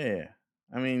 yeah, yeah, yeah.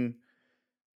 I mean,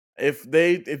 if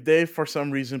they for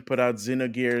some reason put out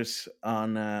Xenogears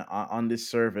on this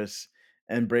service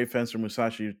and Brave Fencer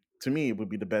Musashi, to me it would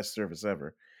be the best service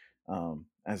ever.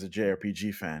 As a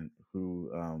JRPG fan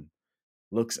who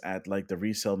looks at like the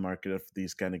resale market of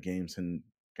these kind of games and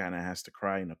kind of has to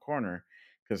cry in a corner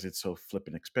because it's so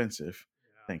flippin' expensive.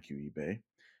 Yeah. Thank you, eBay.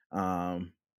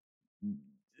 Um,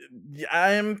 yeah,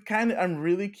 I'm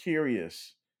really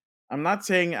curious. I'm not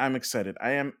saying I'm excited.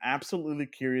 I am absolutely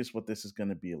curious what this is going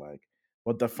to be like,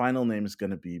 what the final name is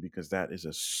going to be, because that is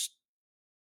a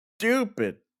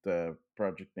stupid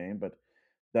project name, but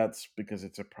that's because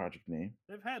it's a project name.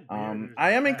 They've had weirders in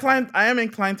I the am past. inclined. I am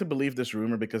inclined to believe this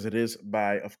rumor because it is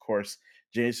by, of course,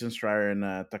 Jason Schreier and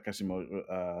Takashi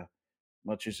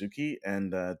Mochizuki,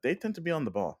 and they tend to be on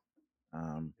the ball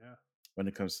Yeah. when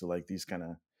it comes to like these kind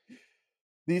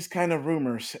of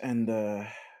rumors. And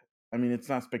I mean, it's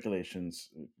not speculations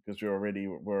because were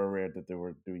aware that they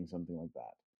were doing something like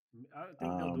that. I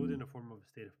think they'll do it in the form of a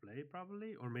state of play,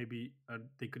 probably, or maybe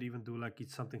they could even do like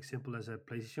it's something simple as a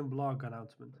PlayStation blog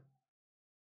announcement.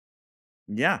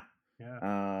 Yeah.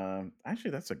 Yeah, Actually,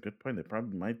 that's a good point. They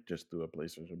probably might just do a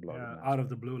PlayStation blog yeah, out of announcement.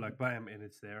 the blue, like bam, and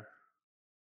it's there.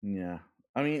 Yeah.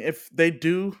 I mean, if they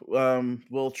do,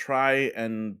 we'll try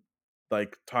and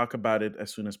like talk about it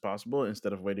as soon as possible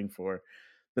instead of waiting for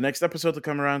the next episode to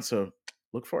come around. So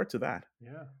look forward to that.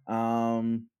 Yeah,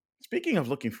 Speaking of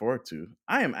looking forward to,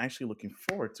 I am actually looking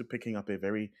forward to picking up a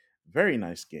very, very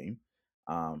nice game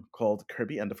called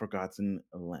Kirby and the Forgotten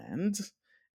Land.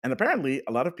 And apparently,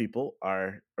 a lot of people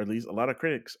are, or at least a lot of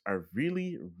critics, are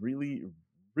really, really,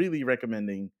 really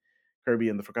recommending Kirby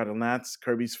and the Forgotten Land.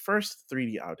 Kirby's first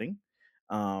 3D outing.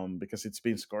 because it's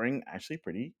been scoring actually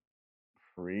pretty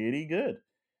good.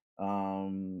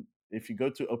 If you go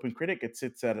to OpenCritic, it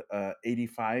sits at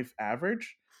 85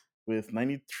 average, with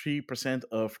 93%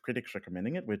 of critics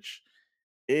recommending it, which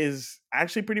is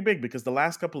actually pretty big because the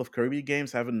last couple of Kirby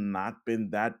games have not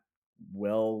been that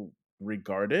well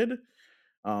regarded.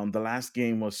 The last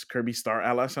game was Kirby Star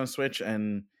Allies on Switch,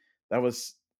 and that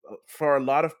was for a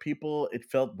lot of people, it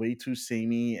felt way too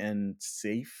samey and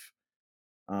safe.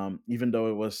 Even though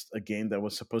it was a game that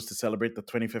was supposed to celebrate the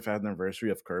 25th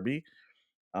anniversary of Kirby,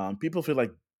 people feel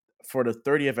like for the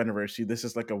 30th anniversary, this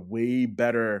is like a way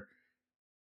better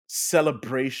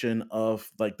celebration of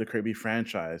like the Kirby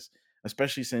franchise,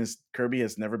 especially since Kirby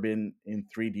has never been in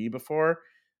 3D before.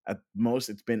 At most,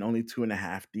 it's been only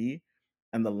 2.5D.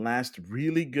 And the last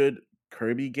really good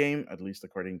Kirby game, at least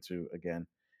according to, again,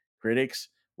 critics,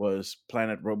 was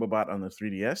Planet Robobot on the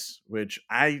 3DS, which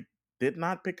I did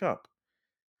not pick up.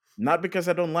 Not because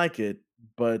I don't like it,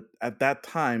 but at that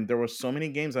time there were so many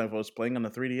games I was playing on the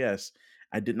 3DS.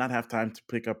 I did not have time to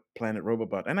pick up Planet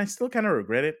Robobot, and I still kind of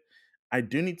regret it. I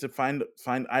do need to find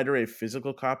either a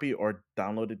physical copy or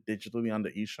download it digitally on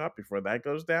the eShop before that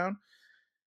goes down.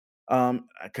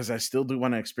 Because I still do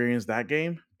want to experience that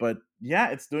game. But yeah,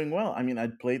 it's doing well. I mean, I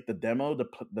played the demo.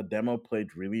 The demo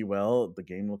played really well. The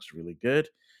game looks really good.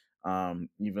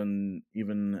 Even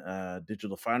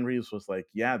Digital Foundries was like,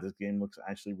 yeah, this game looks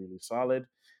actually really solid.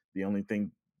 The only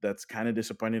thing that's kind of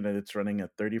disappointing that it's running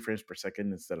at 30 frames per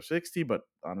second instead of 60. But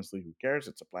honestly, who cares?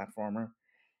 It's a platformer.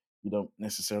 You don't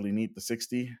necessarily need the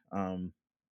 60,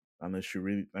 unless you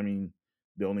really. I mean,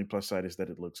 the only plus side is that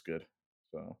it looks good.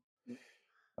 So.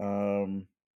 Um,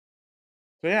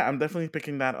 so yeah, I'm definitely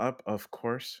picking that up, of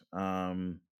course.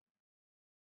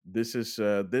 This is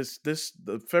this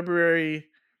the February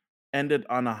ended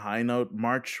on a high note.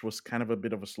 March was kind of a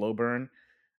bit of a slow burn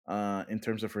in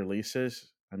terms of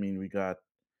releases. I mean, we got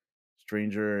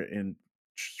Stranger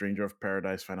of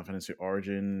Paradise, Final Fantasy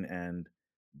Origin, and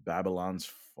Babylon's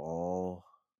Fall.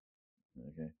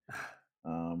 Okay.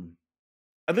 Um,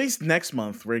 at least next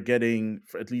month we're getting,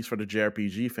 at least for the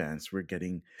JRPG fans, we're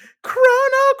getting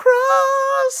Chrono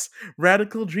Cross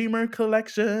Radical Dreamer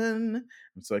Collection.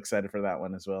 I'm so excited for that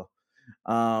one as well.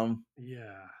 Um,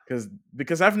 Yeah.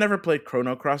 because I've never played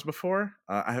Chrono Cross before.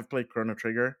 I have played Chrono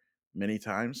Trigger many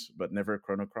times, but never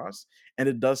Chrono Cross, and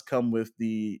it does come with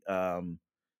the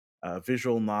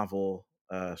visual novel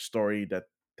story that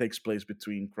takes place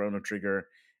between Chrono Trigger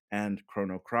and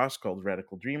Chrono Cross called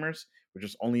Radical Dreamers, which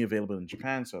is only available in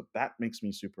Japan. So that makes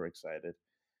me super excited.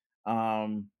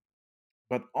 Um,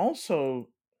 but also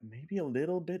maybe a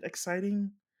little bit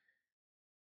exciting,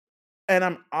 and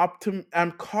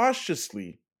I'm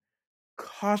cautiously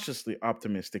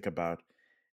optimistic about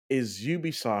is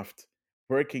Ubisoft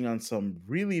working on some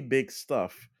really big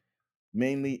stuff,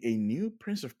 mainly a new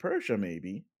Prince of Persia,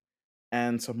 maybe,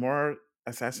 and some more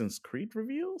Assassin's Creed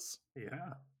reveals.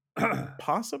 Yeah.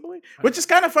 Possibly, I, which is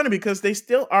kind of funny because they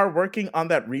still are working on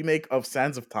that remake of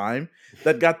Sands of Time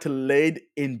that got delayed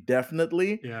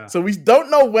indefinitely. yeah. So we don't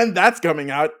know when that's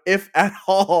coming out, if at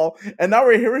all. And now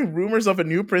we're hearing rumors of a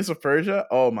new Prince of Persia.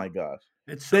 Oh my gosh.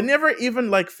 It's They so never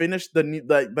even like finished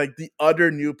like the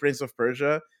other new Prince of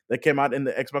Persia that came out in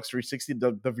the Xbox 360,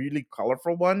 the really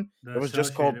colorful one. the It was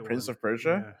just called associated Prince one. of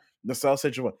Persia, Yeah. the Cell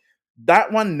Shaded one.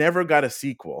 That one never got a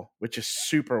sequel, which is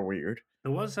super weird.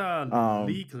 There was a Um,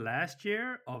 leak last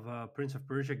year of a Prince of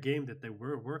Persia game that they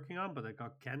were working on, but it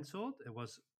got cancelled. It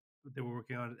was they were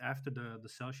working on it after the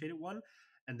cell shaded one,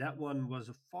 and that one was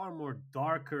a far more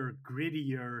darker,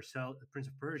 grittier cell Prince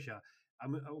of Persia.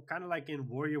 I'm kind of like in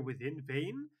Warrior Within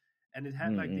vein, and it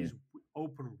had like this mm-mm.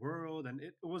 open world, and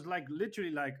it was like literally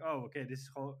like, oh, okay, this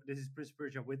is Prince of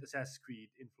Persia with Assassin's Creed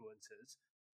influences.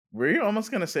 Were you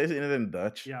almost gonna say it in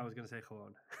Dutch? Yeah, I was gonna say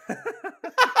gewoon.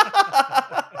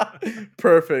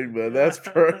 Perfect, man. Yeah, That's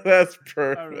I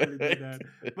really did that.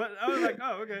 perfect. But I was like,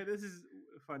 oh, okay, this is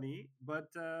funny. But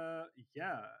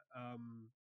yeah,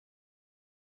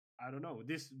 I don't know.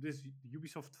 This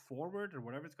Ubisoft Forward or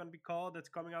whatever it's going to be called that's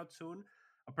coming out soon.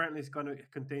 Apparently, it's going to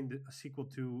contain a sequel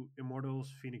to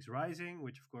Immortals: Phoenix Rising,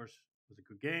 which of course was a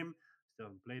good game. Still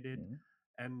haven't played it. Mhm.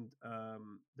 And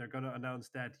they're going to announce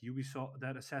that Ubisoft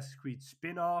that Assassin's Creed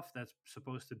spin-off that's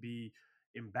supposed to be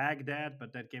in Baghdad,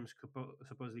 but that game's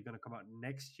supposedly going to come out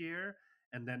next year.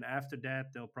 And then after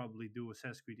that, they'll probably do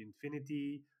Assassin's Creed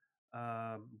Infinity.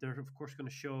 They're of course going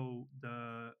to show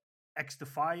the X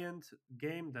Defiant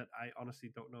game that I honestly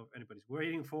don't know if anybody's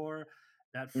waiting for.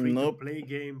 That free to Nope. play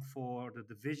game for the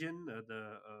Division,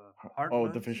 the Oh,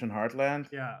 Heartlands. Division Heartland.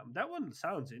 Yeah, that one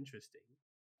sounds interesting.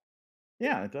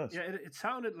 Yeah, it does. Yeah, it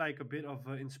sounded like a bit of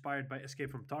inspired by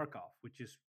Escape from Tarkov, which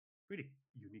is pretty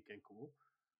unique and cool.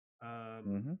 Um,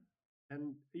 Hmm.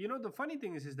 and the funny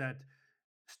thing is that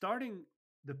starting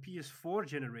the PS4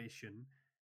 generation,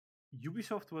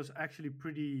 Ubisoft was actually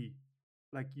pretty,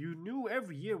 like, you knew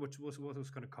every year what was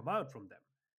going to come out from them.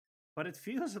 But it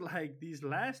feels like these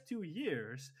last 2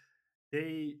 years,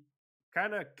 they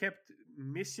kind of kept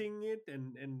missing it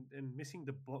and missing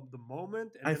the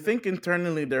moment, and I then think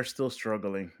internally they're still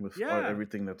struggling with yeah,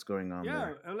 everything that's going on yeah,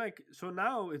 there. and like, so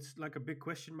now it's like a big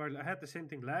question mark. I had the same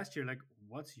thing last year. Like,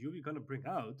 what's Yubi gonna bring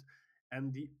out?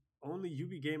 And the only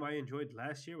Yubi game I enjoyed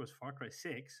last year was Far Cry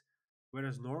 6,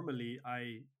 whereas normally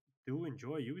I do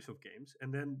enjoy Ubisoft games.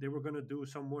 And then they were gonna do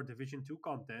some more Division 2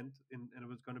 content, and it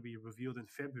was gonna be revealed in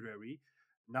February.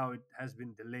 Now it has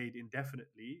been delayed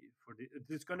indefinitely.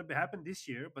 It's gonna happen this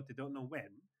year, but they don't know when.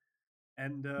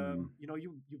 And Mm.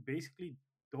 you basically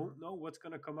don't know what's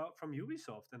going to come out from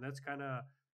Ubisoft, and that's kind of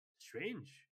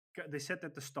strange. They said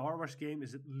that the Star Wars game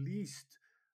is at least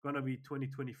going to be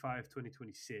 2025,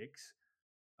 2026.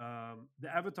 The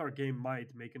Avatar game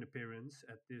might make an appearance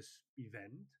at this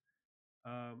event.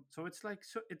 So it's like,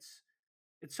 so it's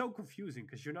so confusing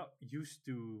because you're not used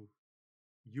to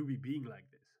Ubi being like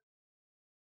this.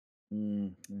 Yeah,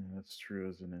 that's true,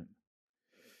 isn't it?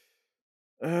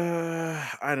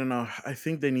 I don't know. I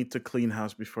think they need to clean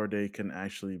house before they can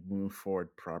actually move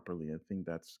forward properly. I think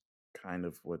that's kind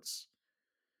of what's.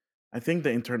 I think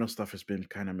the internal stuff has been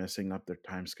kind of messing up their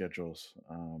time schedules,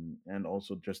 and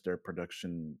also just their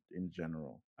production in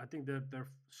general. I think that their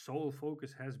sole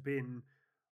focus has been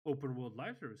open world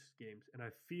live service games, and I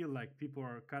feel like people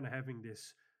are kind of having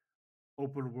this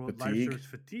open world live Fatigue. service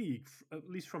fatigue, at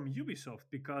least from Ubisoft,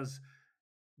 because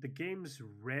the games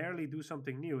rarely do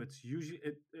something new. It's usually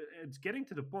it's getting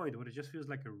to the point where it just feels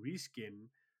like a reskin,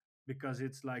 because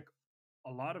it's like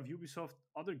a lot of Ubisoft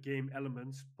other game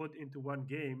elements put into one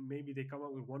game. Maybe they come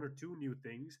up with one or two new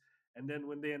things, and then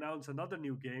when they announce another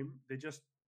new game, they just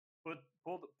put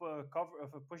pull the cover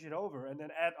push it over, and then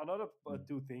add another Mm,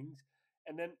 two things,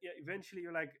 and then, yeah, eventually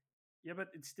you're like, yeah, but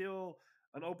it's still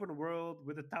an open world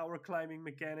with a tower climbing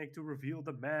mechanic to reveal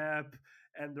the map,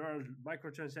 and there are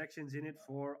microtransactions in it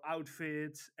for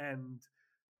outfits, and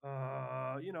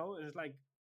it's like,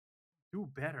 do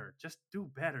better, just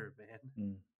do better, man.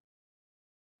 mm.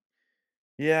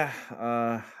 Yeah,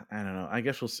 I don't know. I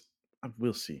guess we'll see.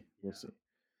 We'll Yeah, see.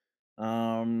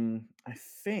 I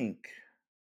think.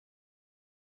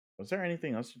 Was there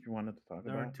anything else that you wanted to talk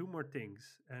there are about? two more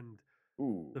things, and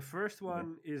Ooh. the first Okay.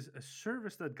 one is a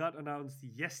service that got announced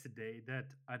yesterday that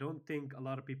I don't think a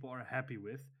lot of people are happy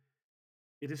with.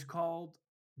 It is called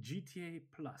GTA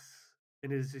Plus,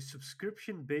 and it is a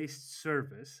subscription-based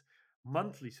service,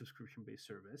 monthly subscription-based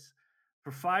service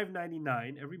for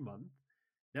 $5.99 every month,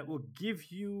 that will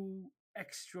give you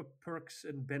extra perks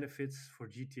and benefits for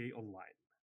GTA Online.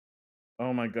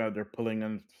 Oh my God, they're pulling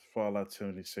in Fallout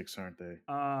 76, aren't they?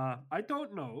 I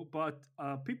don't know, but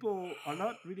people are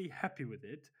not really happy with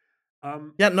it.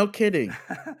 Um, Yeah, no kidding.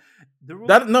 there will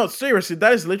That be, no, seriously,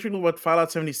 that is literally what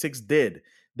Fallout 76 did.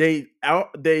 They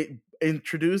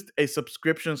introduced a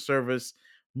subscription service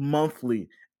monthly,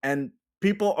 and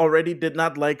people already did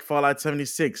not like Fallout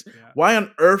 76. yeah, Why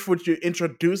on earth would you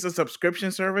introduce a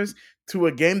subscription service to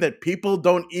a game that people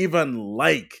don't even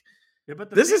like? yeah. But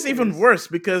the This is thing even is, worse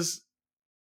because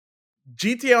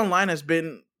GTA Online has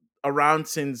been around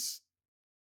since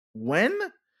when?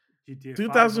 GTA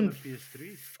 5 on the 2000,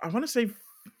 PS3, I want to say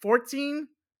 14,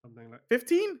 something like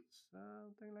 15?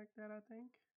 something like that, I think.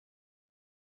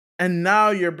 And now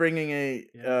you're bringing a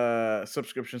Yeah,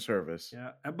 subscription service.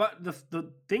 yeah. But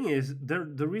the thing is,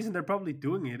 the reason they're probably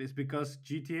doing it is because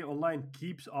GTA Online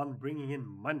keeps on bringing in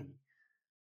money.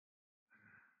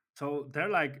 So they're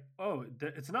like, oh,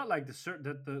 it's not like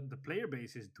that the player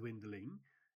base is dwindling.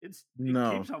 It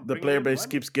No, keeps on the bringing player in base money.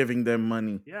 keeps giving them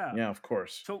money. Yeah. Yeah, of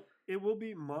course. So it will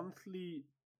be monthly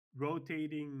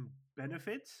rotating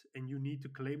benefits, and you need to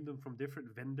claim them from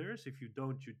different vendors. If you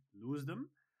don't, you lose them.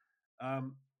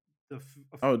 Um,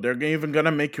 Oh, they're even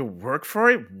gonna make you work for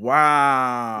it?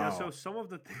 yeah. So Wow. some of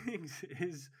the things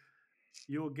is,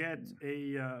 you'll get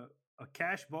a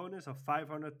cash bonus of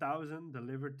 500,000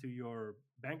 delivered to your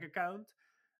bank account.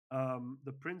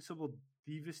 The Principal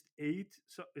Divist 8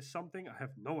 is something I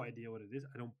have no idea what it is.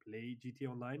 I don't play GT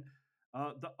Online.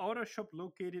 The auto shop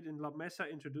located in La Mesa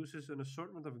introduces an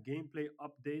assortment of gameplay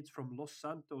updates from Los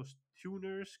Santos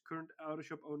tuners. Current auto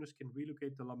shop owners can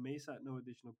relocate to La Mesa at no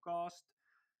additional cost.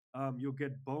 You'll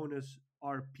get bonus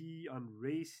RP on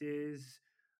races,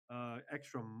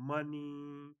 extra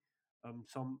money,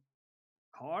 some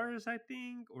cars, I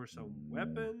think, or some Mm,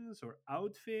 weapons or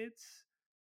outfits.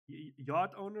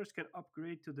 Yacht owners can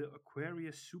upgrade to the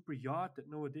Aquarius super yacht at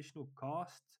no additional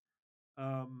cost.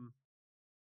 Um,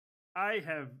 I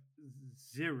have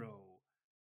zero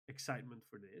excitement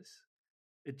for this.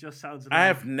 It just sounds I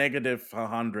like have negative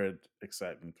 100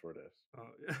 excitement for this.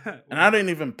 And well, I didn't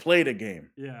even play the game.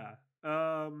 yeah.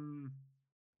 Um,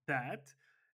 that.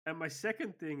 And my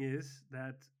second thing is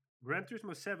that Gran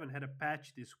Turismo 7 had a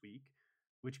patch this week,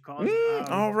 which caused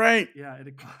All right. yeah,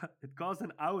 it caused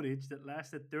an outage that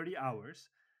lasted 30 hours.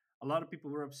 A lot of people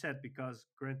were upset because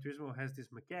Gran Turismo has this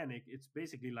mechanic. It's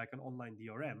basically like an online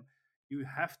DRM. You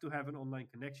have to have an online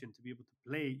connection to be able to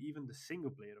play even the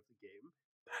single player of the game.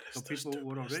 That So is the people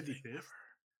were stupidest already thing pissed.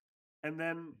 And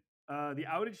then the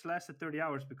outage lasted 30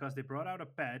 hours because they brought out a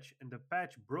patch and the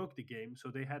patch broke the game. So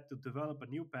they had to develop a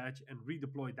new patch and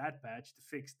redeploy that patch to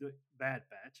fix the bad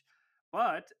patch.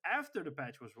 But after the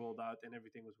patch was rolled out and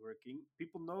everything was working,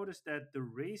 people noticed that the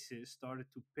races started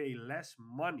to pay less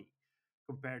money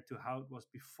compared to how it was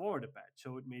before the patch.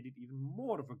 So it made it even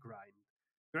more of a grind.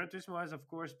 Gran Turismo has, of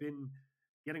course, been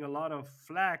getting a lot of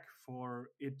flack for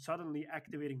it suddenly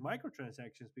activating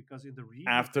microtransactions because in the review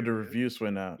after the period, reviews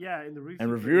went out. yeah, in the And review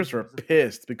period, reviewers it were wasn't there.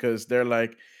 pissed because they're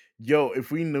like, yo,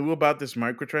 if we knew about this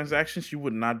microtransactions, you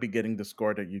would not be getting the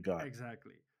score that you got.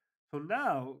 Exactly. So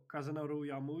now Kazunori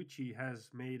Yamauchi has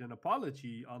made an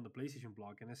apology on the PlayStation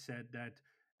blog and has said that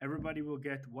everybody will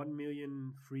get 1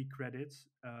 million free credits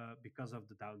because of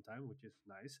the downtime, which is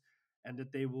nice, and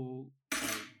that they will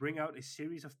bring out a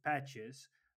series of patches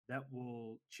that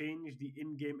will change the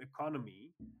in-game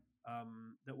economy,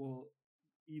 that will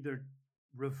either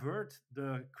revert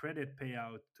the credit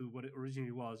payout to what it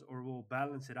originally was or will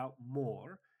balance it out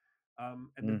more, and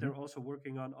that Hmm. they're also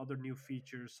working on other new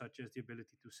features such as the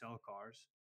ability to sell cars.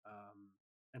 Um,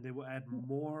 and they will add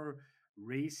more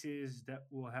races that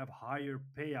will have higher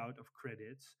payout of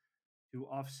credits to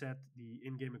offset the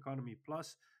in-game economy.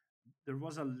 Plus, there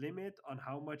was a limit on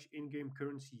how much in-game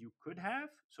currency you could have.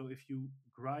 So if you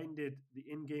grinded the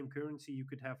in-game currency, you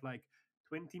could have like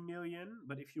 20 million.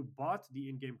 But if you bought the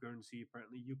in-game currency,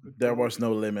 apparently you could There go. was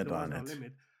no limit There was on no it.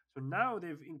 limit. So now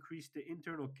they've increased the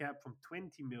internal cap from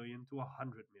 20 million to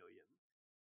 100 million.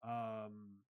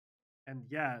 And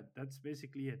yeah, that's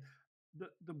basically it.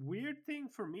 The weird thing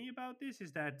for me about this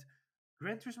is that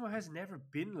Gran Turismo has never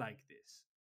been like this.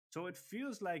 So it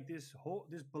feels like this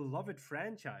beloved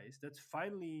franchise that's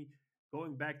finally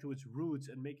going back to its roots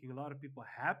and making a lot of people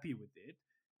happy with it.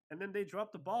 And then they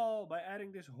drop the ball by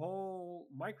adding this whole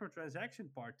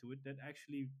microtransaction part to it that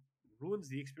actually ruins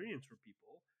the experience for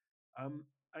people. Um,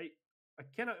 I I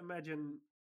cannot imagine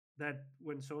that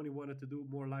when Sony wanted to do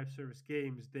more live service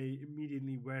games, they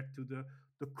immediately went to the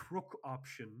crook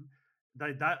option.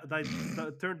 They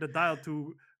turned the dial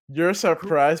You're to crook,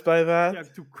 surprised by yeah,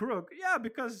 that? to crook, yeah.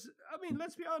 Because I mean,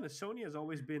 let's be honest, Sony has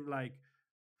always been like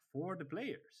for the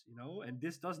players, and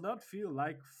this does not feel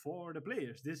like for the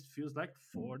players. This feels like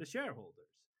for the shareholders,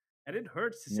 and it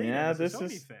hurts to say that Yeah, as a this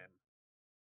Sony is, fan.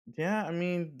 yeah, I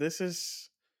mean, this is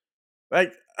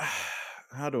like,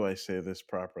 how do I say this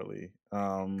properly?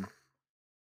 I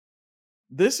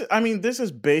mean, this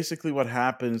is basically what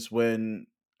happens when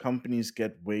companies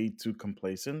get way too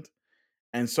complacent.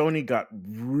 And Sony got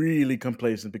really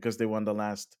complacent because they won the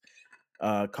last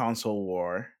console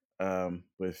war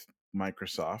with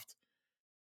Microsoft.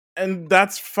 And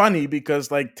that's funny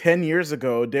because like 10 years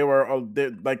ago,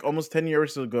 like almost 10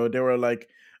 years ago, they were like,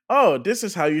 oh, this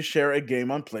is how you share a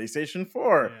game on PlayStation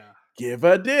 4. Yeah, Give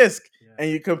a disc yeah, and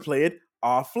you can play it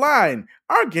offline.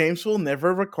 Our games will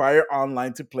never require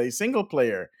online to play single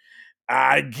player.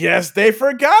 I guess they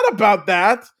forgot about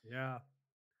that yeah.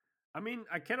 I mean,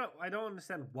 I don't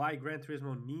understand why Gran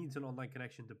Turismo needs an online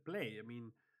connection to play. I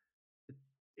mean, it,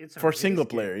 it's a for race single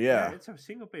player. game. Yeah, Yeah. it's a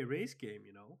single play race game.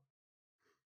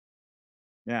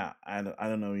 Yeah. I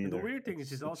don't know And the either. weird thing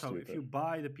is It's also if stupid. you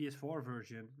buy the PS4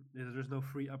 version, there's no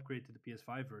free upgrade to the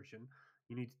PS5 version.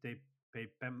 You need to pay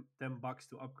 $10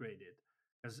 to upgrade it.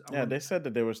 Because Yeah. They said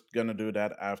that they was going to do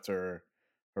that after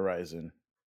Horizon.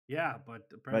 yeah, but Like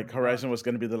apparently not. Horizon was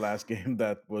going to be the last game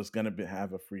that was going to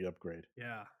have a free upgrade,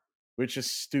 Yeah, which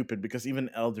is stupid because even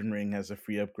Elden Ring has a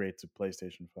free upgrade to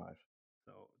PlayStation 5.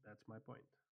 so that's my point.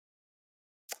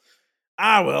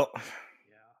 Ah, well. Yeah,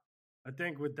 I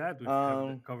think with that we've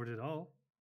Um, covered it all.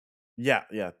 yeah,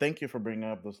 yeah. Thank you for bringing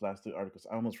up those last two articles.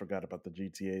 I almost forgot about the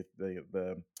GTA,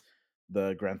 the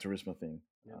Gran Turismo thing.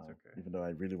 Yeah, it's okay. Even though I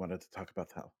really wanted to talk about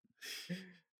that.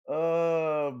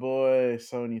 Oh boy,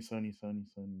 Sony, Sony, Sony,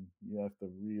 Sony. You have to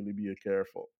really be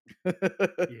careful.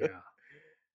 Yeah.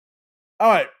 All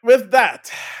right, with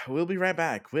that, we'll be right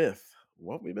back with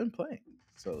what we've been playing.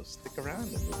 So stick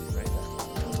around and we'll be right back.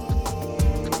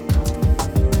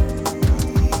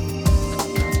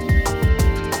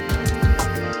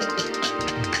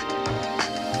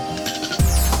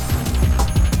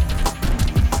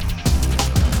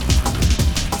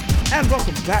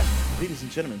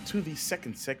 and gentlemen, to the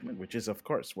second segment, which is, of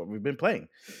course, what we've been playing.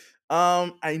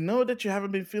 I know that you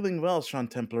haven't been feeling well, Sean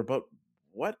Templar, but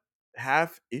what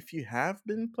if you have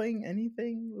been playing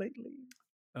anything lately?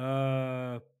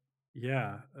 Uh,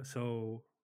 yeah. So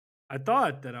I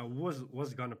thought that I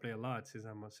was gonna play a lot since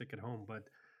I'm sick at home, but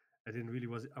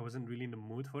I wasn't really in the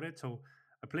mood for it. So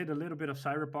I played a little bit of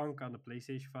Cyberpunk on the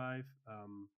PlayStation 5.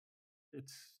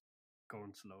 It's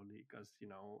going slowly because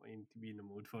I need to be in the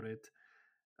mood for it.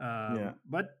 Yeah,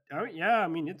 But yeah, I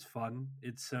mean it's fun.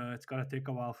 It's gonna take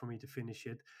a while for me to finish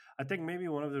it. I think maybe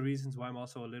one of the reasons why I'm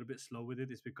also a little bit slow with it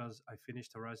is because I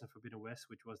finished Horizon Forbidden West,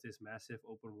 which was this massive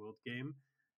open world game,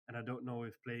 and I don't know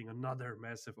if playing another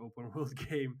massive open world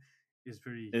game is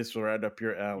very. it's right up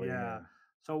your alley. Yeah. Yeah.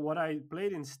 So what I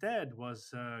played instead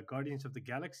was Guardians of the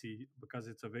Galaxy because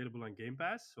it's available on Game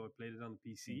Pass. So I played it on the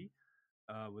Mm. PC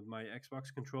with my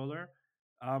Xbox controller.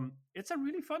 It's a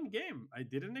really fun game. I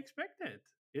didn't expect it.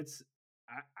 It's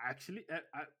actually,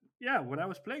 yeah. When I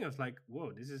was playing, I was like,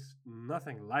 "Whoa, this is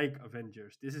nothing like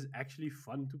Avengers. This is actually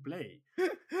fun to play."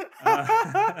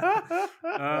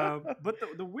 Uh, but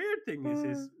the weird thing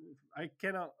is I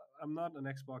cannot. I'm not an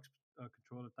Xbox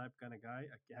controller type kind of guy.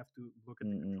 I have to look at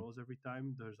the Mm-mm. controls every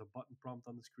time there's a button prompt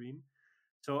on the screen.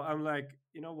 So I'm like,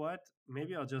 you know what?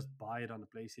 Maybe I'll just buy it on the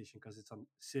PlayStation because it's on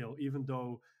sale. Even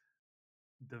though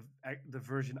the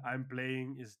version I'm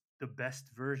playing is the best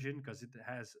version because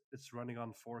it's running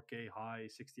on 4K high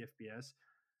 60 FPS.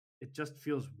 It just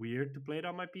feels weird to play it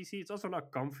on my PC. It's also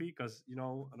not comfy because I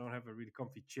don't have a really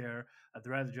comfy chair. I'd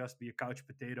rather just be a couch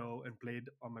potato and play it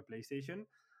on my PlayStation.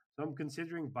 So I'm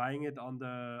considering buying it on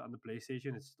the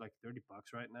PlayStation. It's like $30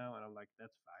 right now, and I'm like,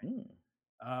 that's fine.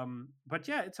 Mm, But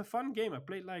yeah, it's a fun game. I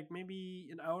played like maybe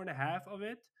an hour and a half of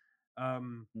it.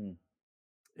 Um, mm.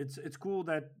 it's cool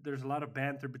that there's a lot of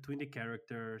banter between the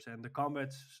characters and the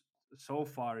combats so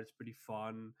far it's pretty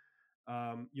fun.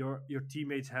 Your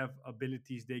teammates have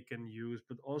abilities they can use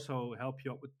but also help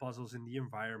you out with puzzles in the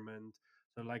environment.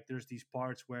 So like there's these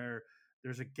parts where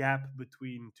there's a gap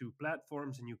between two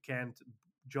platforms and you can't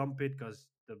jump it because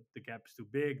the gap is too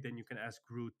big. Then you can ask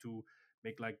Groot to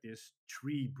make like this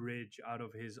tree bridge out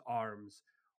of his arms.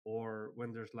 Or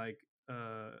when there's like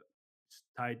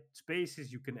tight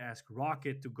spaces, you can ask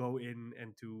Rocket to go in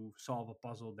and to solve a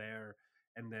puzzle there,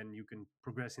 and then you can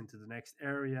progress into the next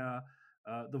area.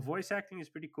 The voice acting is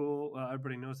pretty cool.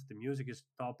 Everybody knows that the music is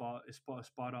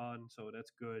spot on, so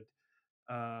that's good.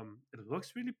 It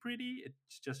looks really pretty.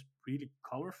 It's just really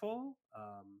colorful,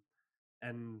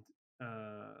 and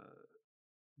uh,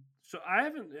 so I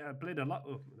haven't played a lot.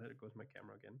 Oh, there goes my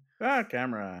camera again. Ah,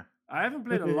 camera. I haven't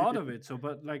played a lot of it, so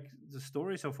but like the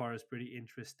story so far is pretty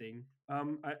interesting.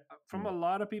 From a Mm.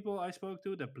 lot of people I spoke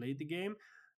to that played the game,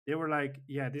 they were like,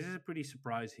 "Yeah, this is a pretty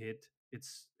surprise hit."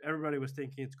 It's everybody was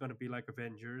thinking it's going to be like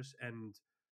Avengers, and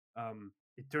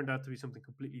it turned out to be something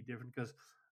completely different. Because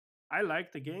I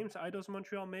like the games Eidos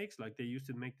Montreal makes. Like they used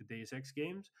to make the Deus Ex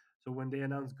games. So when they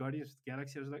announced Guardians of the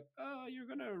Galaxy, I was like, "Oh, you're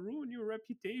gonna ruin your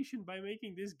reputation by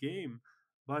making this game."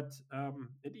 But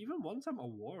it even won some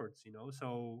awards.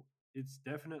 So it's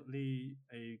definitely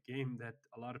a game that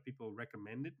a lot of people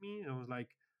recommended me. And I was like,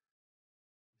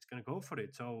 "It's gonna go for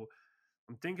it." So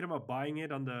I'm thinking about buying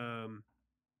it on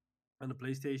the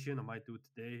PlayStation. I might do it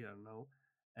today. I don't know.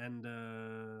 And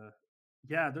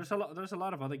yeah, there's a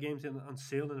lot of other games on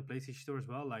sale in the PlayStation Store as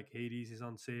well. Like Hades is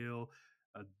on sale.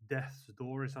 Death's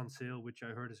Door is on sale, which I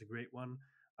heard is a great one.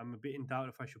 I'm a bit in doubt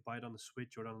if I should buy it on the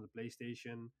Switch or on the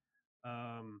PlayStation.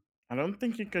 Um, I don't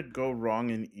think you could go wrong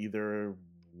in either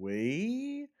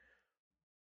way,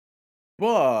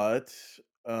 but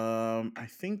I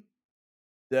think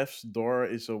Death's Door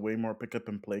is a way more pick up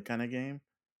and play kind of game.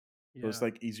 So it's yeah,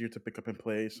 like easier to pick up and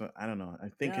play. So I don't know. I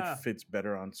think it yeah, fits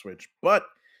better on Switch, but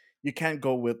you can't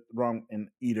go with wrong in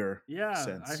either yeah.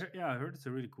 sense. I heard it's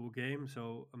a really cool game,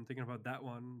 so I'm thinking about that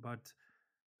one. But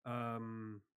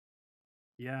um,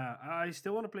 yeah, I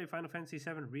still want to play Final Fantasy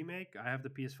VII Remake. I have the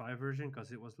PS5 version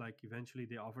because it was like eventually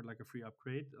they offered like a free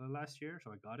upgrade last year,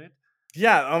 so I got it.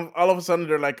 Yeah, all of a sudden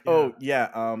they're like, Yeah, "Oh, yeah,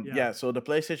 yeah, yeah, so the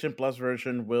PlayStation Plus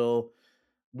version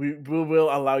we will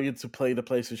allow you to play the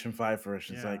PlayStation 5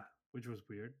 version." It's yeah, like, which was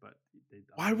weird, but they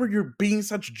done why were that. you being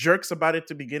such jerks about it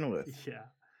to begin with?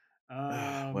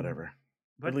 Yeah. Whatever. At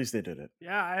But least they did it.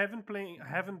 yeah, I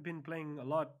haven't been playing a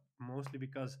lot, mostly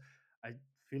because I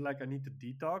feel like I need to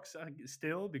detox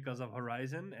still because of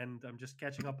Horizon, and I'm just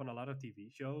catching up on a lot of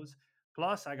TV shows.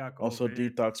 Plus, I got Also COVID.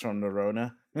 detox from the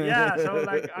Rona. Yeah, so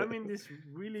like I'm in this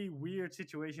really weird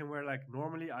situation where like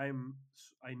normally I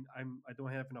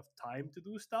don't have enough time to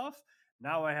do stuff.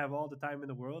 Now I have all the time in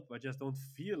the world, but I just don't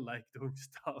feel like doing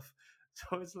stuff.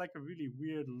 So it's like a really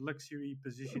weird luxury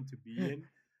position to be in.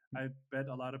 I bet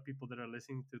a lot of people that are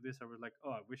listening to this are like,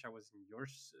 "Oh, I wish I was in your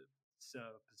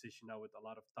position now with a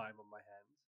lot of time on my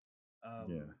hands."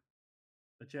 Yeah.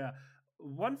 But yeah,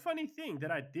 one funny thing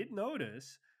that I did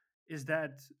notice is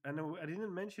that, and I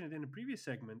didn't mention it in the previous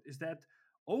segment, is that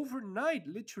overnight,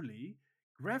 literally,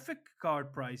 graphic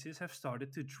card prices have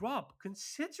started to drop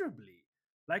considerably,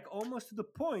 like almost to the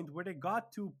point where they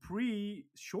got to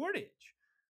pre-shortage.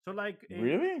 So like a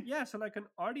Really? yeah, so like an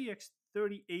RDX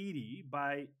 3080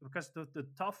 by, because the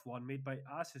tough one made by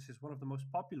Asus is one of the most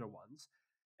popular ones,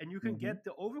 and you can Hmm. get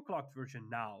the overclocked version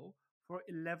now for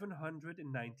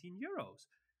 1119 euros,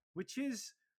 which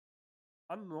is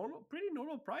a pretty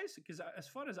normal price. Because as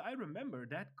far as I remember,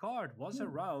 that card was Hmm.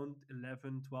 around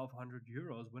 1100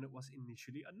 euros when it was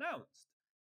initially announced.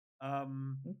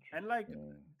 And like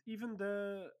Interesting. even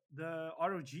the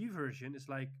ROG version is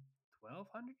like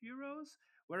 1200 euros,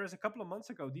 whereas a couple of months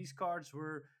ago these cards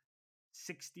were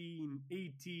 16,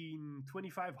 18,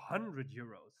 2500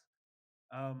 euros.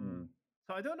 Hmm. Um,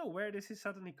 so I don't know where this is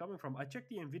suddenly coming from. I checked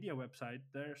the Nvidia website;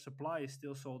 their supply is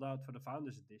still sold out for the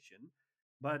Founders Edition.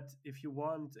 But if you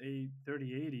want a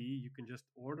 3080, you can just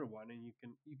order one, and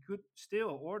you could still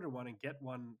order one and get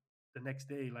one the next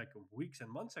day, like weeks and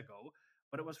months ago.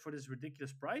 But it was for this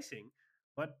ridiculous pricing.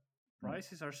 But Hmm.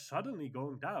 prices are suddenly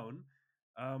going down,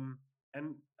 um,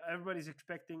 and everybody's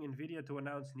expecting Nvidia to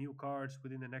announce new cards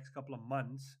within the next couple of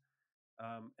months.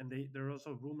 And there are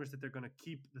also rumors that they're going to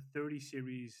keep the 30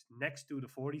 series next to the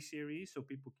 40 series so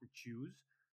people can choose.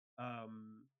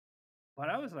 Um, but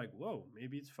I was like, whoa,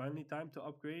 maybe it's finally time to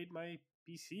upgrade my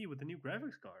PC with the new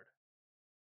graphics card.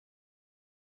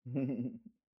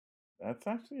 That's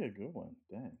actually a good one.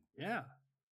 Dang. Yeah.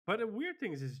 But the weird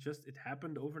thing is just it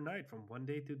happened overnight from one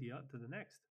day to the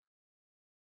next.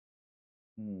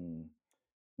 Hmm.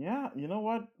 Yeah, you know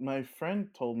what? My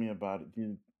friend told me about it.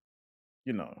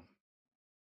 You know,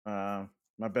 uh,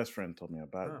 my best friend told me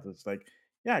about it. Huh. It's like,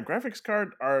 yeah, graphics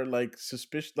card are like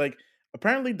suspicious. Like,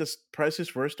 apparently the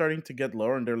prices were starting to get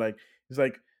lower, and they're like, it's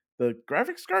like the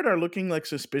graphics card are looking like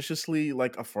suspiciously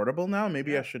like affordable now.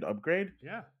 Maybe I Yeah. should upgrade.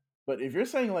 Yeah. But if you're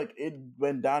saying like it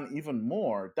went down even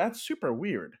more, that's super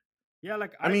weird. Yeah.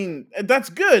 Like I I, mean, that's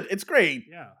good. It's great,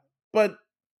 yeah. but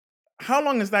how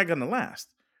long is that gonna last?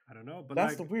 I don't know. But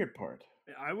That's the like, weird part.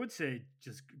 I would say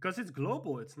just because it's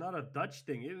global, it's not a Dutch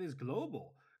thing. It is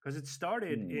global because it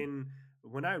started Hmm. in,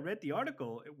 when I read the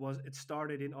article, it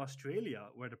started in Australia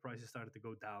where the prices started to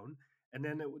go down, and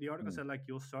then the article Hmm. said like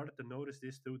you'll start to notice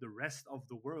this through the rest of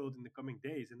the world in the coming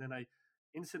days. And then I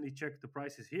instantly checked the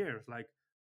prices here. It's like,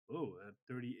 oh,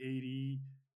 3080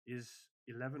 is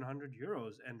 1100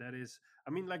 euros, and that is,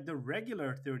 I mean, like the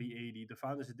regular 3080, the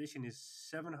Founders Edition, is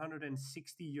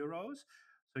 760 euros.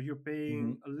 So you're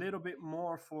Hmm. paying a little bit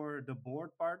more for the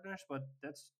board partners, but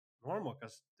that's normal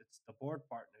because it's the board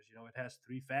partners. You know, it has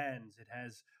three fans, it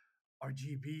has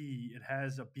RGB, it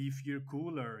has a beefier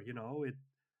cooler. You know,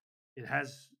 it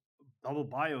has double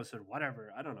BIOS or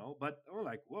whatever. I don't know, but I'm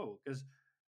like, whoa, because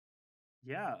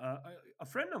yeah, a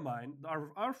friend of mine,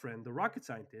 our friend, the rocket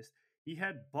scientist, he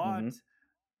had bought Hmm.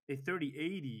 a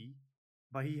 3080,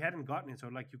 but he hadn't gotten it. So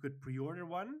like you could pre-order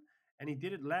one, and he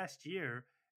did it last year,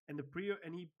 and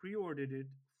he pre-ordered it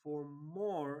for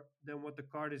more than what the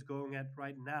card is going at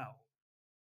right now.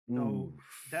 So Ooh.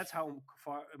 that's how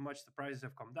far much the prices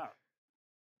have come down.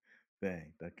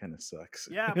 Dang, that kind of sucks.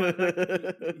 Yeah, but like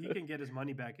he can get his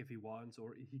money back if he wants,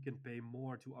 or he can pay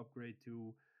more to upgrade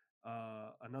to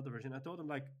another version. I told him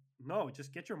like, no,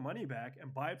 just get your money back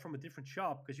and buy it from a different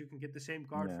shop because you can get the same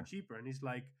card for Yeah. cheaper. And he's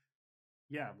like,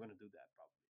 yeah, I'm gonna do that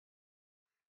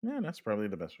probably. Yeah, that's probably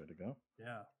the best way to go.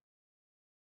 Yeah,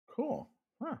 Cool.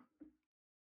 Huh.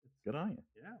 it's, Good on you.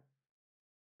 yeah.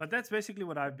 But that's basically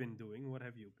what I've been doing. What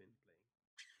have you been playing?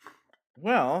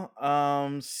 Well,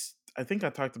 I think I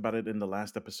talked about it in the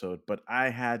last episode, but I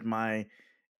had my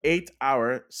 8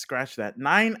 hour, scratch that,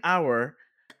 9 hour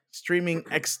streaming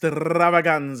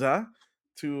extravaganza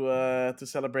to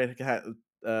celebrate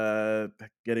uh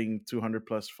getting 200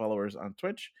 plus followers on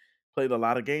Twitch. Played a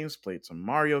lot of games. Played some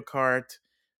Mario Kart.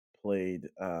 Played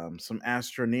some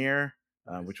Astroneer,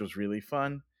 Nice. which was really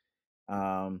fun.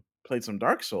 Played some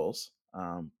Dark Souls.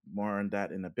 More on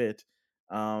that in a bit.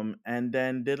 And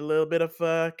then did a little bit of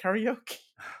karaoke,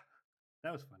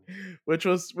 That was funny. which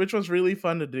was really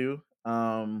fun to do.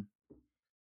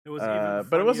 It was even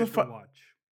But it was funnier a to fun, watch.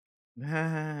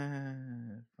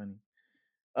 funny.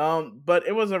 But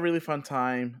it was a really fun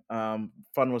time.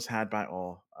 Fun was had by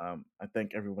all. I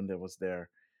thank everyone that was there.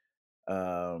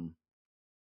 Um,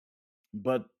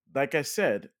 but like I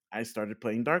said, I started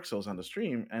playing Dark Souls on the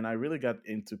stream, and I really got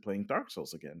into playing Dark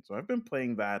Souls again. So I've been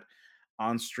playing that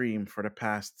on stream for the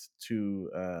past two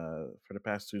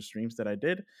streams that I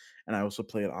did, and I also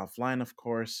play it offline, of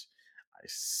course. I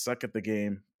suck at the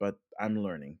game, but I'm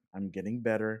learning. I'm getting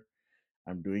better.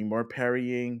 I'm doing more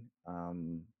parrying,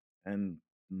 and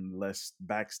less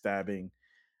backstabbing.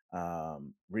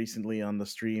 Recently on the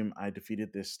stream, I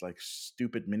defeated this like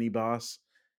stupid mini boss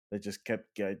that just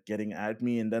kept getting at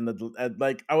me, and then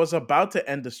like I was about to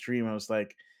end the stream. I was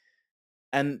like,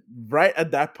 and right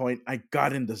at that point, I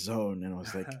got in the zone, and I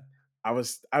was like, I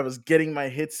was getting my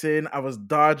hits in. I was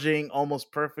dodging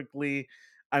almost perfectly.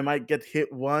 I might get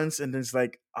hit once, and then it's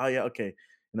like, oh yeah, okay,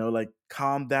 like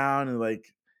calm down and like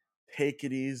take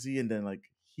it easy, and then like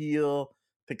heal,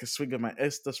 take a swig of my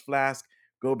Estus flask,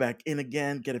 go back in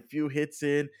again, get a few hits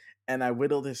in, and I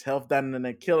whittled his health down, and then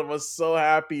I killed him. I was so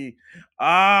happy.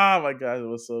 Ah, my god, it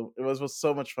was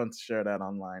so much fun to share that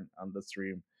online on the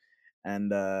stream,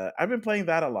 and I've been playing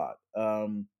that a lot.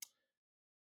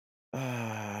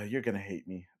 You're gonna hate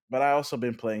me, but I also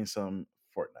been playing some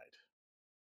Fortnite,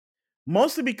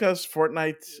 mostly because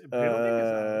Fortnite. Building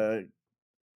is out.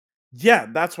 Yeah,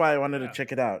 that's why I wanted to Yeah,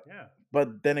 check it out. yeah.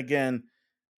 But then again,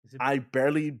 Is it? I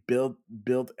barely built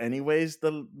anyways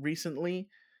the recently,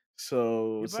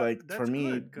 so Yeah, it's but like for that's me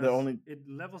good the because only it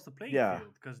levels the playing yeah,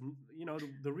 field. Because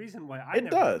the reason why I it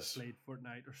never does. played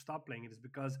Fortnite or stopped playing it is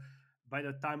because by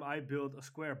the time I built a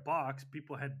square box,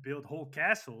 people had built whole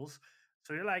castles.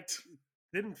 So you're like,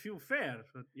 didn't feel fair.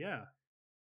 But yeah.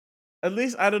 At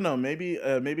least I don't know. Maybe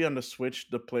on the Switch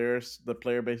the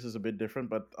player base is a bit different,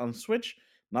 but on Switch,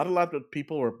 not a lot of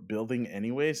people were building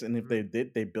anyways, and if Hmm. they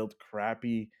did, they built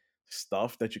crappy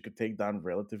stuff that you could take down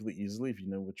relatively easily if you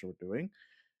know what you were doing.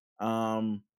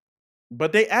 Um,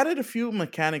 but they added a few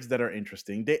mechanics that are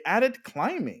interesting. They added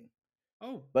climbing.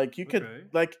 Oh, Like you could okay.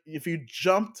 like if you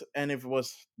jumped and if it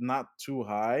was not too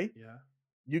high, Yeah.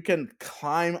 you can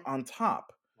climb on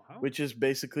top, Wow. which is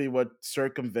basically what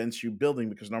circumvents you building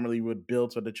because normally you would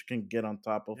build so that you can get on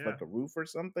top of Yeah. like a roof or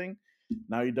something.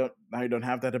 Now you don't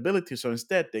have that ability. So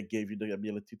instead they gave you the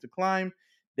ability to climb.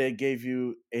 They gave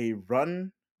you a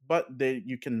run, but they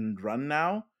you can run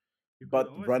now, You could but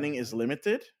always running run, is right?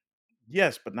 limited.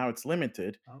 Yes, but now it's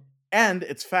limited Oh. and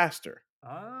it's faster.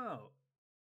 Oh.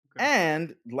 Okay.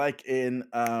 And like in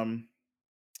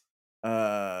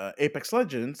Apex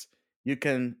Legends, you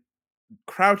can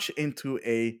crouch into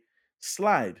a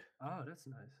slide. Oh, that's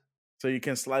nice. So you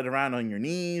can slide around on your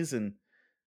knees, and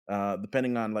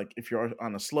depending on like if you're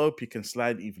on a slope, you can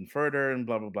slide even further and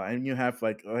blah blah blah. And you have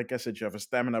like I said, you have a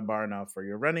stamina bar now for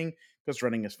your running because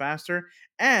running is faster,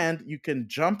 and you can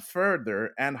jump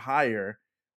further and higher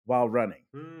while running.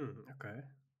 Hmm. Okay.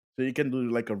 So you can do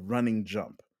like a running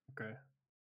jump. Okay.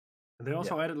 And they Yeah.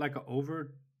 also added like a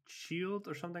over shield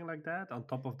or something like that on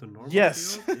top of the normal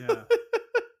Yes. shield. Yeah.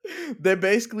 They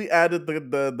basically added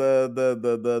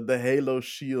the Halo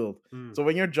shield. Hmm. So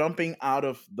when you're jumping out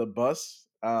of the bus,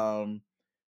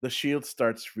 the shield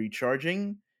starts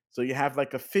recharging. So you have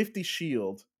like a 50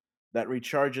 shield that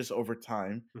recharges over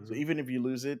time. So Hmm. even if you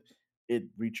lose it, it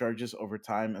recharges over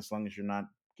time as long as you're not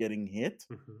getting hit.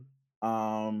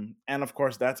 Hmm. And of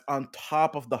course, that's on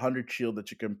top of the 100 shield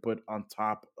that you can put on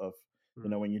top of,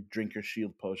 Hmm. when you drink your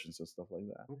shield potions and stuff like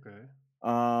that. Okay.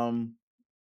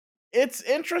 It's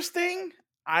interesting.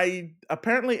 I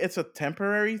apparently it's a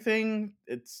temporary thing.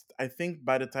 I think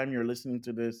by the time you're listening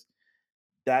to this,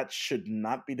 that should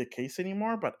not be the case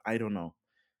anymore, but I don't know.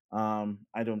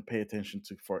 I don't pay attention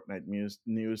to Fortnite news.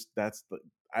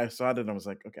 I saw it and I was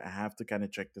like, okay, I have to kind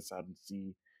of check this out and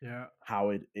see Yeah. how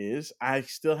it is. I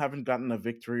still haven't gotten a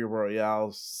victory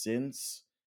royale since.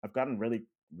 I've gotten really,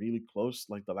 really close.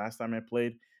 Like the last time I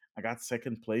played, I got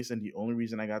second place, and the only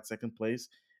reason I got second place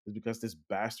is because this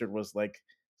bastard was like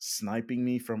sniping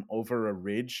me from over a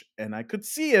ridge, and I could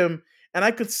see him and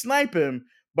I could snipe him,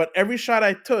 but every shot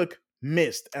I took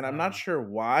missed, and I'm not Uh, sure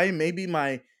why. Maybe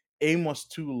my aim was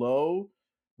too low,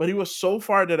 but he was so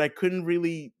far that I couldn't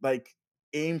really like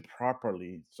aim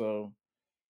properly. So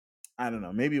I don't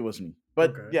know. Maybe it was me. But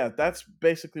okay. yeah, that's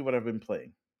basically what I've been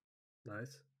playing.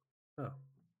 Nice. Oh,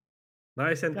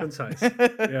 nice and Yeah. concise.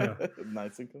 Yeah.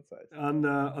 Nice and concise. On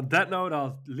that note,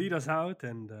 I'll lead us out,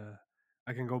 and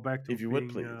I can go back to If you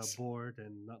would being please. bored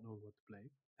and not knowing what to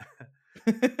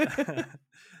play.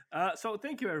 So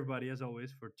thank you everybody as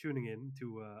always for tuning in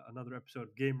to another episode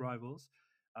of Game Rivals.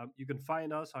 You can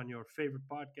find us on your favorite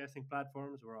podcasting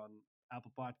platforms. We're on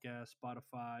Apple Podcasts,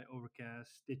 Spotify,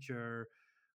 Overcast, Stitcher,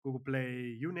 Google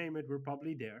Play, you name it, we're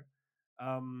probably there.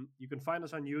 You can find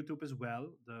us on YouTube as well.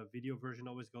 The video version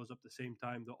always goes up the same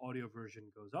time the audio version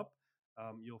goes up.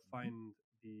 You'll Mhm. find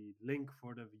the link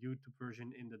for the YouTube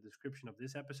version in the description of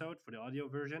this episode for the audio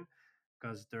version,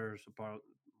 because there's about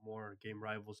more game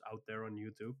rivals out there on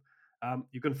YouTube.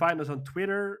 You can find us on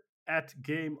Twitter at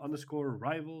game underscore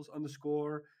rivals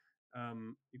underscore.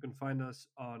 You can find us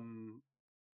on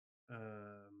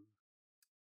um,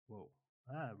 whoa.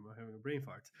 I'm having a brain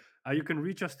fart. You can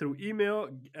reach us through email,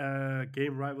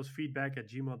 gamerivalsfeedback at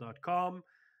gmail.com.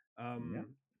 Yeah.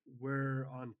 Um, we're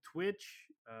on Twitch,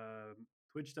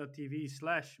 twitch.tv/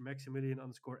 Maximilian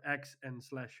underscore X and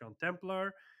 / Sean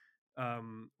Templar.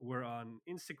 We're on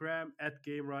Instagram at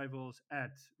Game Rivals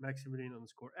at Maximilian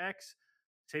underscore X.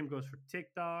 Same goes for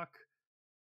TikTok.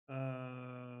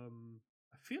 I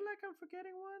feel like I'm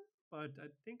forgetting one, but I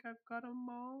think I've got them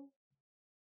all.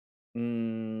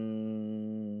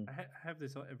 Mm, I have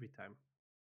this every time,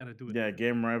 and I do it yeah,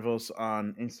 again. Game Rivals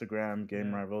on Instagram,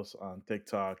 Game Yeah, Rivals on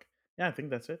TikTok. Yeah, I think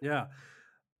that's it. yeah.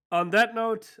 On that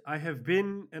note, I have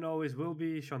been and always will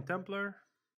be Sean Templar,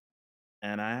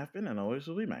 And I have been and always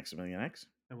will be Maximilian X.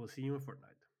 and we'll see you in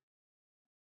Fortnite.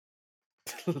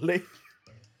 Late.